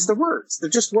a way because they're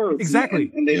just words.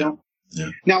 Exactly. And they don't. Yeah.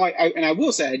 Now, I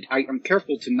will say I'm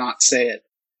careful to not say it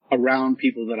around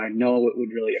people that I know it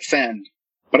would really offend.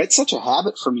 But it's such a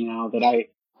habit for me now that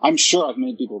I'm sure I've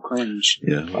made people cringe.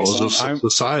 Yeah. Well,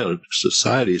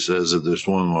 society says that it's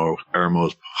one of our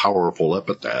most powerful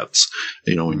epithets.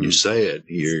 When you say it,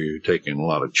 you're taking a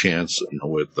lot of chance,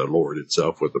 with the Lord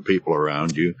itself, with the people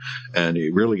around you, and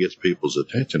it really gets people's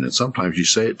attention. And sometimes you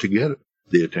say it to get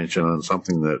the attention on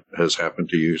something that has happened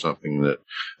to you, something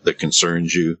that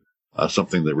concerns you,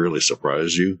 something that really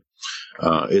surprised you.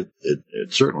 It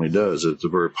certainly does. It's a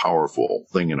very powerful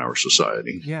thing in our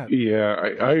society. Yeah. Yeah,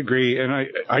 I agree. And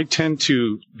I tend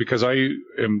to, because I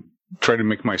am trying to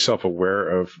make myself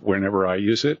aware of whenever I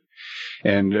use it.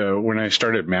 And when I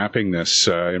started mapping this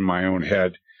in my own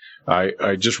head,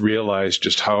 I just realized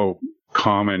just how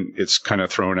common it's kind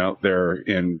of thrown out there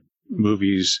in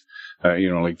movies,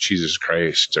 like Jesus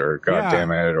Christ or God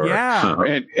damn it, or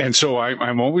and so I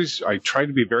try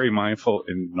to be very mindful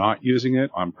in not using it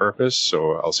on purpose.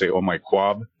 So I'll say, "Oh my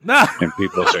quab," and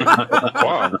people say,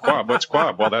 "Quab, what's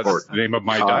quab?" Well, that's the name of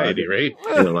my deity, right?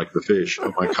 Like the fish.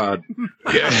 Oh my cod.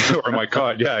 Yeah, or my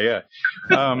cod. Yeah.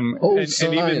 And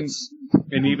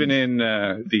even in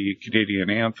the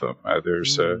Canadian anthem,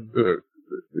 there's one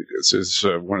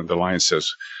of the lines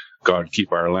says, "God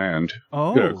keep our land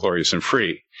glorious and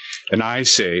free." And I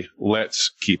say, let's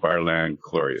keep our land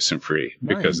glorious and free,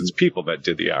 because it's people that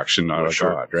did the action, not a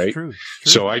God, right? True.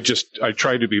 So I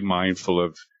try to be mindful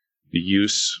of the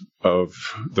use of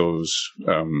those,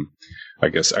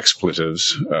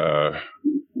 expletives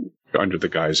under the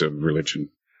guise of religion.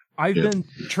 I've been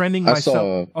trending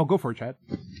myself. Go for it, Chad.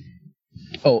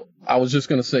 Oh, I was just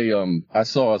going to say, I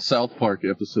saw a South Park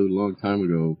episode a long time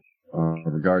ago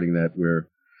regarding that, where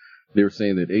they were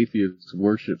saying that atheists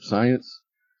worship science.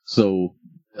 So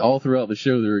all throughout the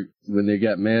show, when they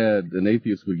got mad, an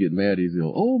atheist would get mad. He'd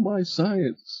go, "Oh, my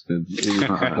science!" And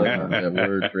that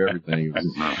word for everything.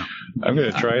 I'm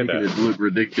going to try that. It looked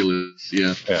ridiculous.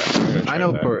 Yeah. I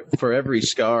know for every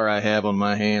scar I have on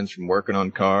my hands from working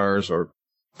on cars or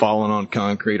falling on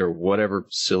concrete or whatever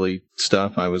silly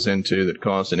stuff I was into that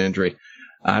caused an injury,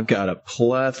 I've got a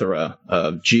plethora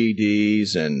of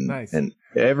GDs and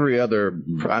every other.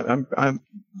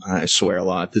 I swear a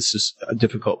lot. This is a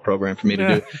difficult program for me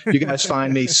to do. You guys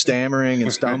find me stammering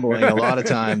and stumbling a lot of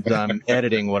times. I'm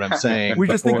editing what I'm saying. We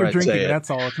just think you're drinking. That's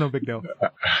all. It's no big deal.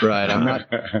 Right. I'm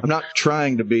not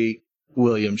trying to be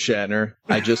William Shatner.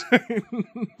 I just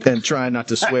am trying not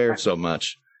to swear so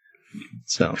much.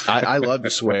 So I love to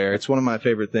swear. It's one of my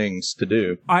favorite things to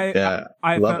do. I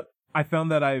love it. I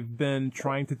found that I've been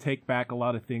trying to take back a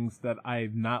lot of things that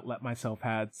I've not let myself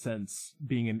had since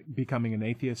becoming an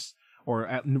atheist,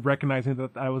 or recognizing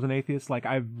that I was an atheist. Like,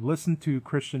 I've listened to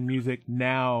Christian music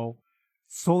now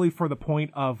solely for the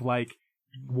point of, like,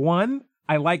 one,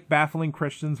 I like baffling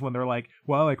Christians when they're like,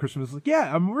 well, like, Christian is like,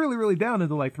 yeah, I'm really, really down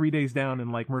into, like, 3 Days Down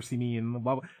and, like, Mercy Me and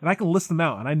blah, blah. And I can list them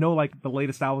out. And I know, like, the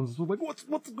latest albums, like, what's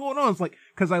going on? It's like,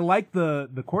 cause I like the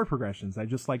chord progressions. I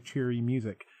just like cheery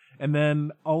music. And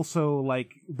then also,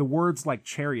 like, the words like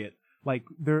chariot, like,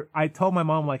 I told my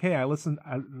mom, like, hey, have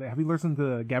you listened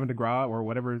to Gavin DeGraw or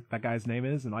whatever that guy's name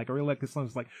is? And, like, I really like this song.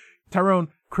 It's like, Tyrone,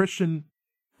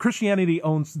 Christianity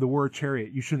owns the word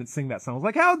chariot. You shouldn't sing that song. I was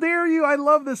like, how dare you? I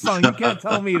love this song. You can't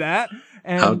tell me that.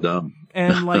 And, how dumb.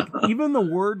 And, like, even the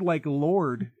word, like,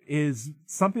 Lord is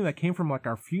something that came from, like,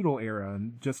 our feudal era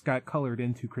and just got colored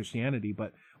into Christianity.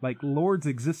 But, like, lords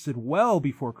existed well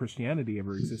before Christianity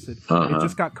ever existed. It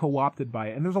just got co-opted by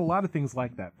it. And there's a lot of things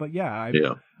like that. But, yeah,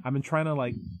 I've been trying to,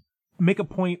 like, make a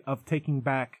point of taking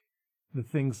back the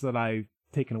things that I've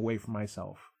taken away from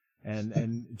myself,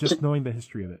 and just knowing the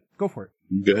history of it. Go for it.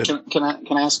 Good. Can I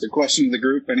ask a question to the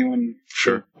group? Anyone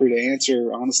Sure. free to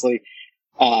answer honestly?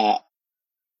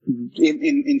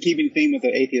 In keeping theme with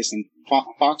the atheist and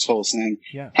foxholes thing,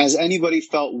 has anybody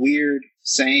felt weird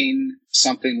saying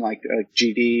something like a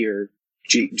GD or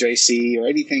JC or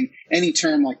any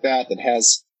term like that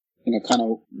has, kind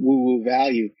of woo-woo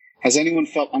value? Has anyone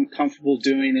felt uncomfortable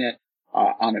doing it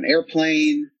on an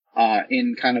airplane,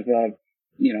 in kind of a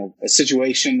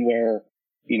situation where,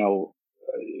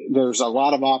 there's a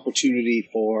lot of opportunity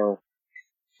for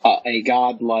a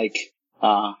godlike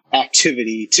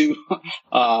activity to,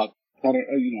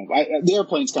 the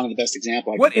airplane's kind of the best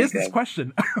example. What is this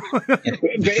question?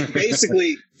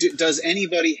 Basically, does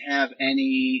anybody have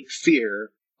any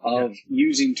fear of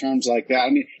using terms like that? I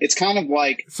mean, it's kind of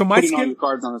like putting all your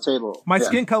cards on the table. My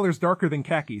skin color is darker than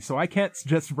khaki, so I can't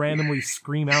just randomly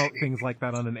scream out things like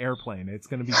that on an airplane. It's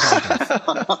going to be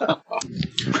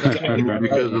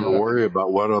because of the worry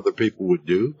about what other people would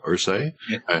do or say.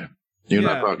 You're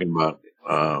not talking about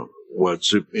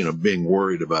being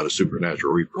worried about a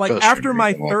supernatural repercussion. Like after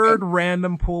my third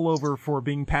random pullover for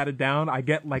being patted down, I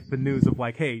get like the news of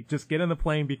like, hey, just get in the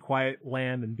plane, be quiet,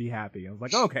 land, and be happy. I was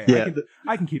like, okay,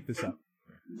 I can keep this up.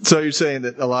 So you're saying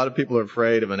that a lot of people are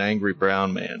afraid of an angry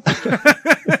brown man.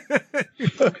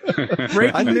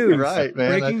 Breaking news. Right,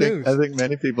 man. I think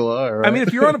many people are. Right? I mean,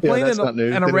 if you're on a plane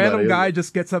and a random guy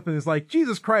just gets up and is like,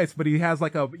 Jesus Christ, but he has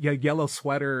like a yellow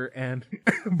sweater and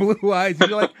blue eyes, and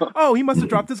you're like, oh, he must have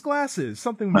dropped his glasses.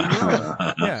 Something wrong.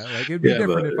 Yeah, like it'd be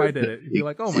different if I did it. You'd be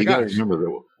like, oh my gosh. You gotta remember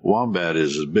that Wombat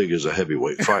is as big as a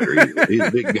heavyweight fighter. He's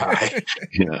a big guy.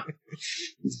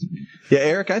 Yeah,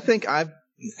 Eric, I think I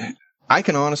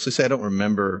can honestly say I don't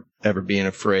remember ever being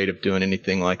afraid of doing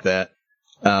anything like that.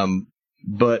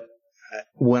 But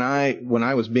when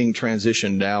I was being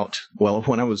transitioned out,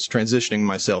 when I was transitioning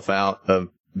myself out of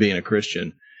being a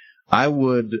Christian, I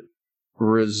would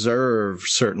reserve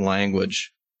certain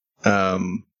language, I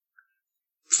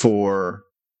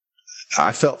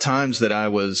felt times that I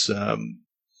was,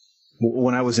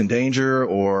 when I was in danger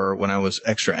or when I was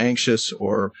extra anxious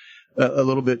or a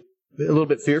little bit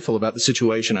fearful about the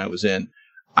situation I was in,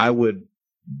 I would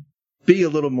be a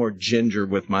little more ginger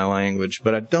with my language,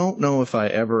 but I don't know if I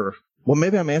ever,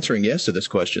 maybe I'm answering yes to this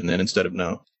question then instead of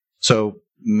no. So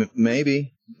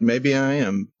maybe I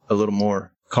am a little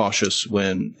more cautious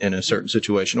when in a certain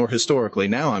situation, or historically.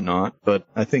 Now I'm not, but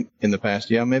I think in the past,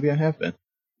 maybe I have been.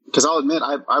 Because I'll admit,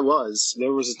 I was.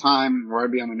 There was a time where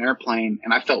I'd be on an airplane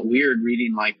and I felt weird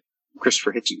reading like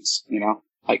Christopher Hitchens,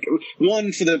 Like,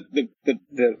 one, for the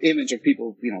image of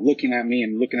people, looking at me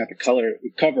and looking at the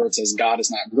cover, it says God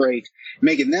is not great,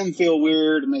 making them feel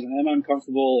weird, making them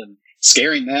uncomfortable and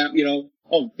scaring them,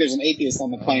 oh, there's an atheist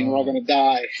on the plane, we're all going to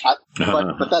die.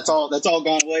 But that's all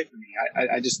gone away from me.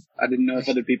 I didn't know if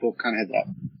other people kind of had that.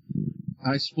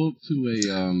 I spoke to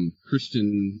a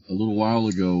Christian a little while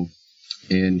ago,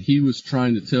 and he was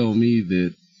trying to tell me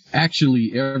that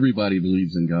actually everybody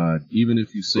believes in God, even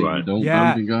if you say you don't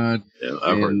believe in God. Yeah,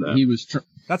 I've heard that. He was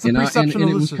that's a perception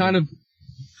and it was kind of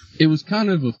it's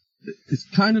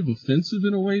kind of offensive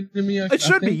in a way to me. It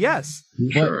should be, yes.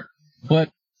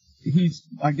 But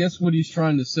I guess what he's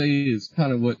trying to say is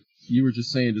kind of what you were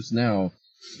just saying just now.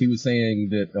 He was saying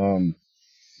that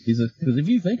because if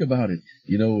you think about it,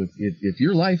 if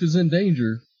your life is in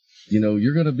danger,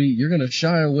 you're gonna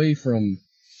shy away from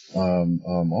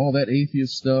all that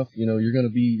atheist stuff. You're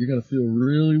gonna feel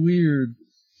really weird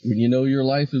when your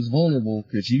life is vulnerable,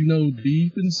 because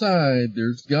deep inside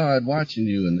there's God watching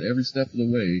you and every step of the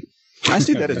way. I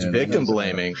see that as victim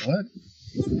blaming. What?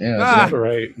 Yeah,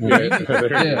 right.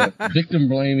 Victim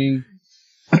blaming.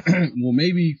 Well,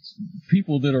 maybe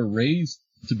people that are raised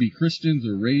to be Christians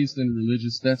or raised in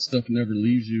religious, that stuff never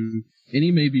leaves you. And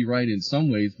he may be right in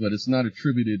some ways, but it's not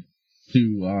attributed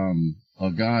to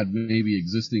a God maybe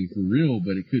existing for real,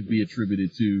 but it could be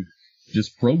attributed to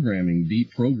just programming,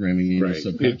 deep programming in your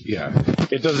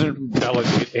subconscious. It doesn't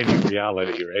validate any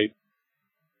reality, right?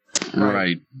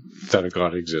 Right. That a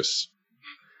God exists.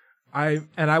 I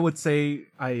would say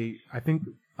I think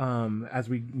as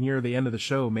we near the end of the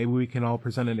show, maybe we can all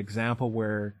present an example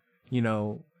where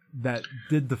that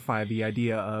did defy the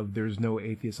idea of there's no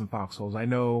atheists in foxholes. I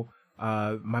know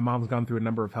my mom's gone through a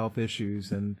number of health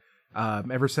issues, and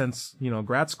ever since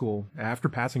grad school, after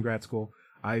passing grad school,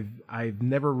 I've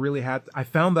never really I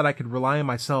found that I could rely on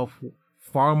myself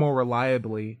far more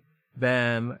reliably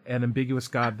than an ambiguous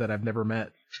God that I've never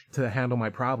met to handle my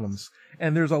problems.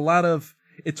 And there's a lot of,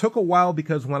 it took a while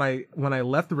because when I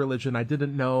left the religion, I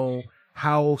didn't know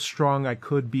how strong I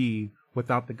could be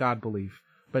without the God belief.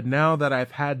 But now that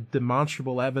I've had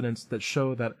demonstrable evidence that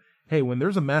show that, hey, when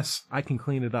there's a mess, I can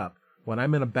clean it up. When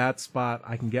I'm in a bad spot,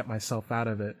 I can get myself out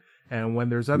of it. And when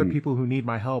there's other people who need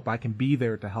my help, I can be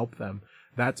there to help them.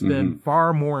 That's been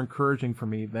far more encouraging for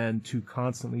me than to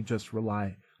constantly just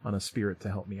rely on a spirit to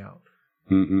help me out.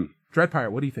 Dread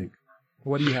Pirate, what do you think?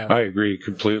 What do you have? I agree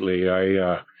completely.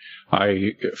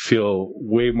 I feel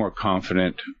way more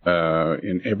confident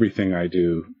in everything I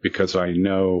do because I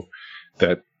know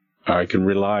that I can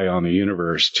rely on the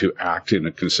universe to act in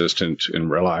a consistent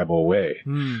and reliable way.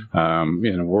 In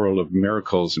a world of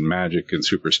miracles and magic and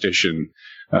superstition,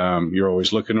 you're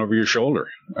always looking over your shoulder.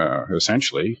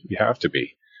 Essentially, you have to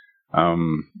be.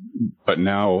 But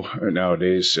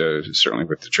nowadays, certainly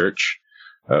with the church,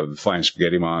 the Flying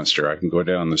Spaghetti Monster, I can go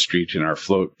down the street in our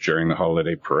float during the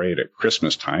holiday parade at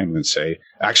Christmas time and say,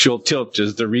 "Axial tilt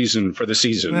is the reason for the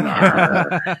season."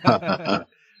 Yeah.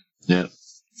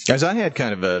 Guys, I had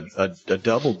kind of a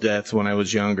double death when I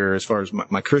was younger as far as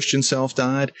my Christian self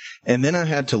died, and then I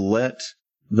had to let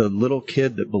the little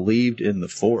kid that believed in the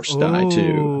Force die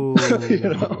too.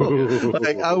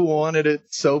 Like I wanted it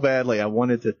so badly. I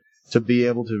wanted to be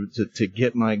able to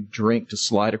get my drink to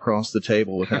slide across the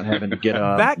table without having to get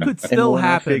up. That could still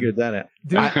happen. I figured that out.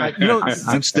 Dude,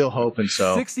 I'm still hoping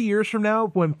so. 60 years from now,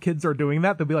 when kids are doing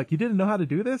that, they'll be like, "You didn't know how to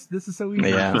do this? This is so easy."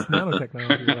 Yeah. It's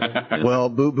nanotechnology. Well,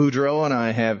 Boudreaux and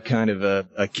I have kind of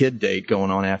a kid date going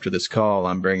on after this call.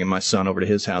 I'm bringing my son over to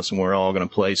his house, and we're all going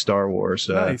to play Star Wars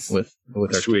Nice. with our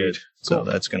kid. So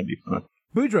that's going to be fun.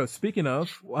 Boudreaux, speaking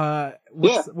of,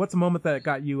 what's a moment that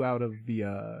got you out of the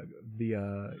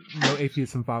no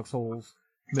atheists in foxholes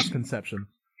misconception?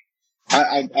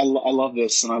 I love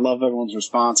this, and I love everyone's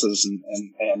responses, and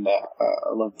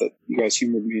I love that you guys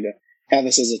humored me to have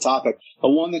this as a topic. The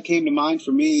one that came to mind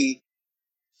for me,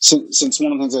 since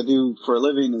one of the things I do for a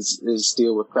living is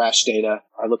deal with crash data.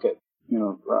 I look at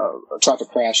traffic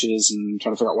crashes and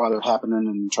try to figure out why they're happening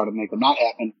and try to make them not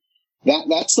happen.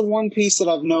 That's the one piece that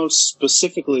I've noticed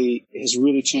specifically has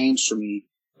really changed for me.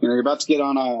 You're about to get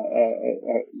on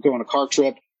go on a car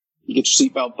trip. You get your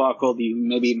seatbelt buckled. You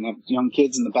maybe even have young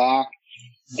kids in the back.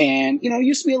 And, it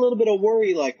used to be a little bit of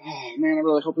worry, like, oh, man, I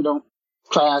really hope we don't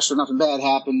crash or nothing bad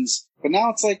happens. But now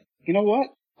it's like, you know what?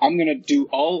 I'm going to do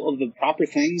all of the proper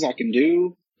things I can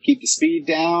do. Keep the speed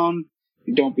down.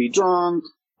 Don't be drunk.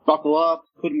 Buckle up.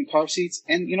 Put them in car seats.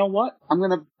 And you know what? I'm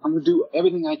going to do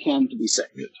everything I can to be safe.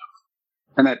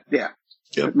 And that,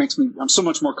 it makes me, I'm so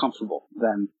much more comfortable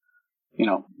than,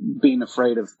 being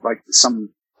afraid of like some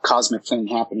cosmic thing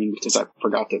happening because I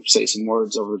forgot to say some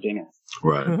words over dinner.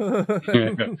 Right.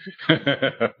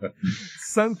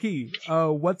 Sunky,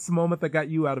 what's the moment that got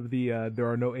you out of the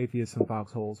there are no atheists in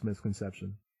foxholes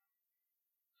misconception?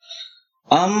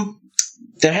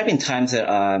 There have been times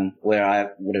that where I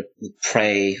would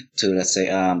pray to, let's say,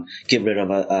 get rid of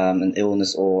an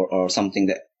illness or something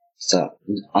that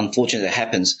unfortunately that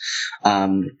happens,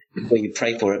 where you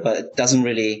pray for it, but it doesn't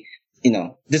really,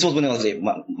 this was when I was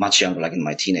much younger, like in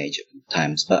my teenage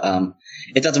times, but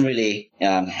it doesn't really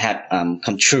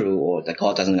come true, or that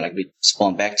God doesn't like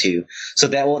respond back to you. So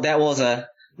that was a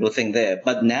little thing there.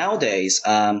 But nowadays,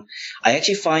 I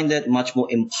actually find it much more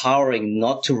empowering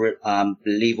not to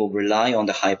believe or rely on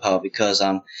the high power, because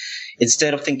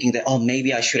instead of thinking that, oh,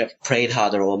 maybe I should have prayed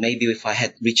harder, or maybe if I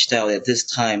had reached out at this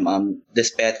time,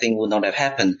 this bad thing would not have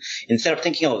happened. Instead of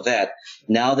thinking of that,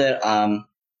 now that I'm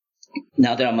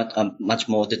much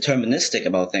more deterministic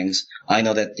about things, I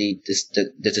know that the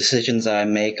decisions I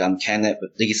make can have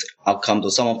these outcomes,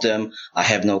 or some of them I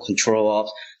have no control of.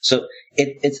 So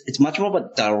it's much more of a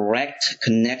direct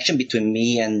connection between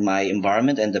me and my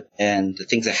environment and the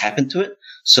things that happen to it.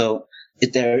 So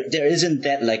there isn't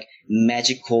that like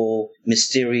magical,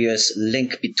 mysterious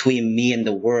link between me and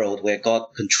the world where God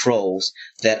controls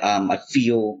that I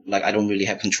feel like I don't really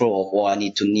have control of, or I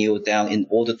need to kneel down in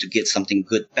order to get something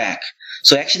good back.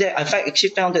 So actually, I actually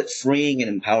found it freeing and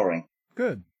empowering.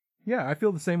 Good. Yeah, I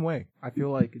feel the same way. I feel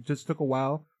like it just took a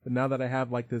while, but now that I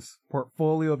have like this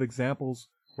portfolio of examples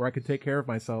where I could take care of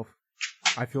myself,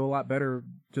 I feel a lot better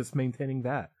just maintaining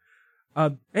that.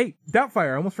 Hey,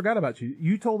 Doubtfire, I almost forgot about you.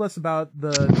 You told us about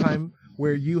the time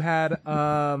where you had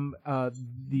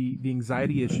the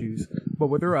anxiety issues, but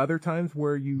were there other times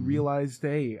where you realized,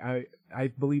 hey, I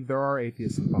believe there are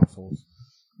atheists in foxholes?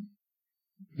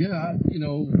 Yeah,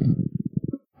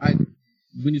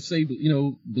 when you say,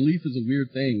 belief is a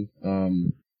weird thing,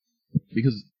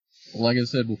 because, like I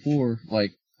said before,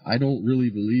 like, I don't really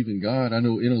believe in God. I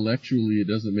know intellectually it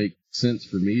doesn't make sense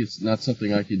for me. It's not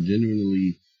something I can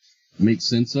genuinely make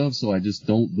sense of, so I just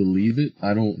don't believe it.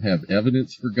 I don't have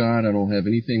evidence for God. I don't have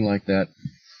anything like that.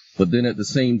 but then at the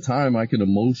same time, I can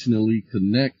emotionally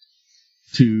connect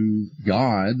to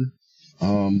God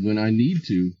when I need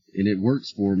to, and it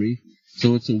works for me.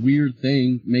 So it's a weird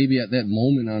thing. Maybe at that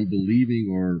moment I'm believing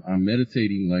or I'm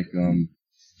meditating, like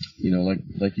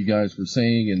you guys were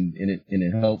saying, and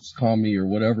it helps calm me or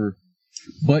whatever.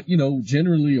 But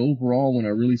generally overall, when I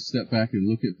really step back and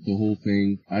look at the whole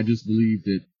thing, I just believe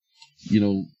that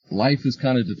life is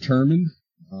kind of determined.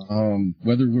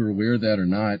 Whether we're aware of that or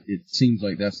not, it seems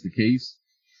like that's the case.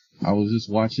 I was just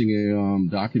watching a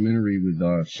documentary with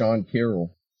Sean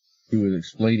Carroll, who was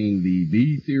explaining the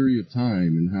V theory of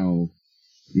time and how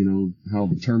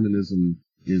determinism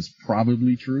is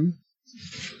probably true.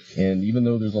 And even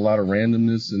though there's a lot of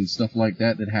randomness and stuff like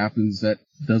that happens, that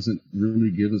doesn't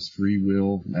really give us free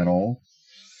will at all.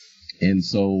 And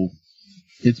so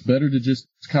it's better to just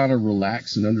kind of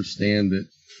relax and understand that,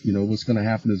 what's going to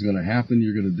happen is going to happen.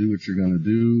 You're going to do what you're going to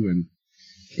do,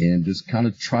 and just kind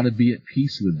of try to be at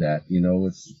peace with that.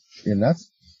 And that's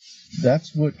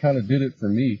what kind of did it for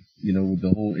me, with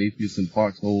the whole atheists and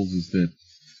foxholes, is that,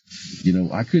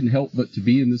 I couldn't help but to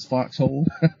be in this foxhole.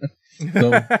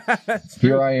 So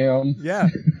here I am. Yeah.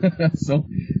 So,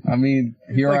 I mean,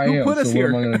 here I am. Put us so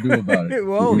here? What am I going to do about it?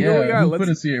 Well, here we are. Who put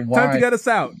us here? Why? Time to get us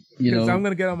out. Because I'm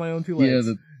going to get on my own two legs.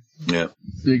 Yeah.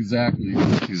 Exactly.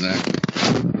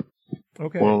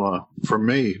 Okay. Well, for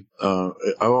me,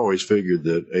 I've always figured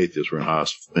that atheists were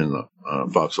in the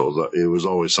foxholes. It was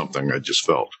always something I just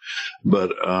felt.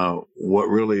 But what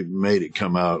really made it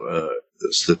come out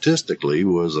statistically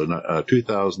was a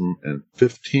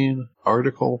 2015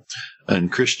 article in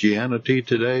Christianity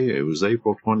Today. It was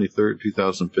April 23rd,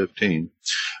 2015,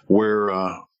 where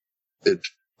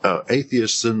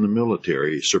atheists in the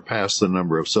military surpassed the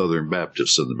number of Southern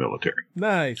Baptists in the military.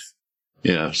 Nice.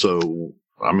 Yeah, so,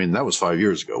 I mean, that was 5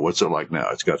 years ago. What's it like now?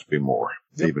 It's got to be more,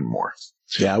 even more.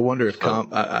 Yeah, I wonder if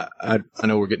I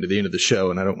know we're getting to the end of the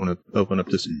show, and I don't want to open up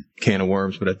this can of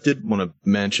worms, but I did want to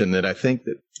mention that I think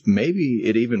that maybe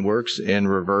it even works in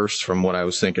reverse from what I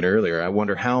was thinking earlier. I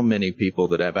wonder how many people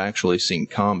that have actually seen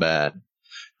combat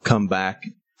come back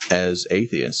as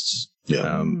atheists.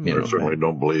 Yeah, I certainly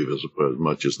don't believe as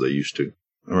much as they used to.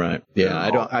 Right.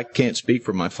 Yeah, I can't speak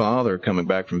for my father coming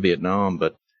back from Vietnam,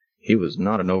 but he was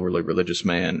not an overly religious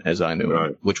man as I knew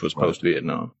him, which was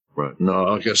post-Vietnam. Right. No,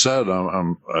 like I said,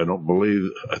 I don't believe.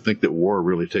 I think that war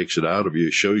really takes it out of you.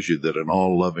 It shows you that an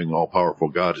all-loving, all-powerful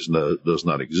God does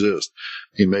not exist.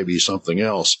 He may be something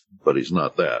else, but he's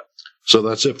not that. So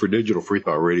that's it for Digital Free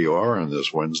Thought Radio Hour on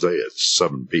this Wednesday at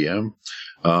 7 p.m.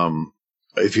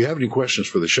 If you have any questions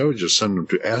for the show, just send them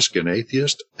to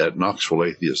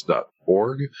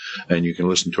askanatheist@knoxvilleatheist.org, and you can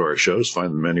listen to our shows.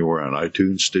 Find them anywhere on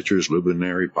iTunes, Stitchers,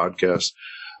 Luminary,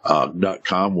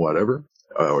 Podcast.com, whatever.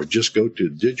 Or just go to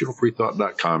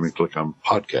digitalfreethought.com and click on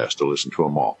podcast to listen to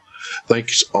them all.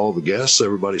 Thanks all the guests.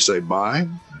 Everybody say bye.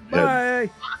 Bye.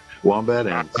 Wombat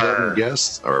and 7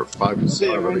 guests, or 5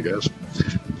 other guests.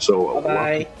 So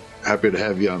happy to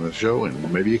have you on the show,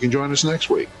 and maybe you can join us next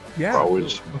week. Yeah.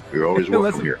 You're always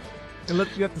welcome here.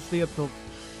 Unless you have to stay up till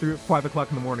 5 o'clock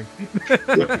in the morning.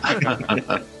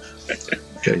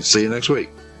 Okay, see you next week.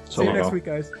 See you next week,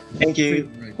 guys. Thank you.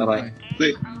 Bye-bye. You've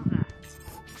been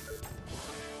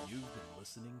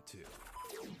listening to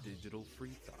Digital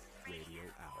Free Thought Radio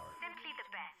Hour. Simply the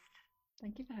best.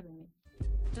 Thank you for having me.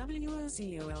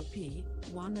 WOZOLP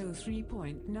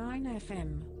 103.9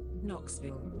 FM,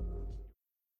 Knoxville.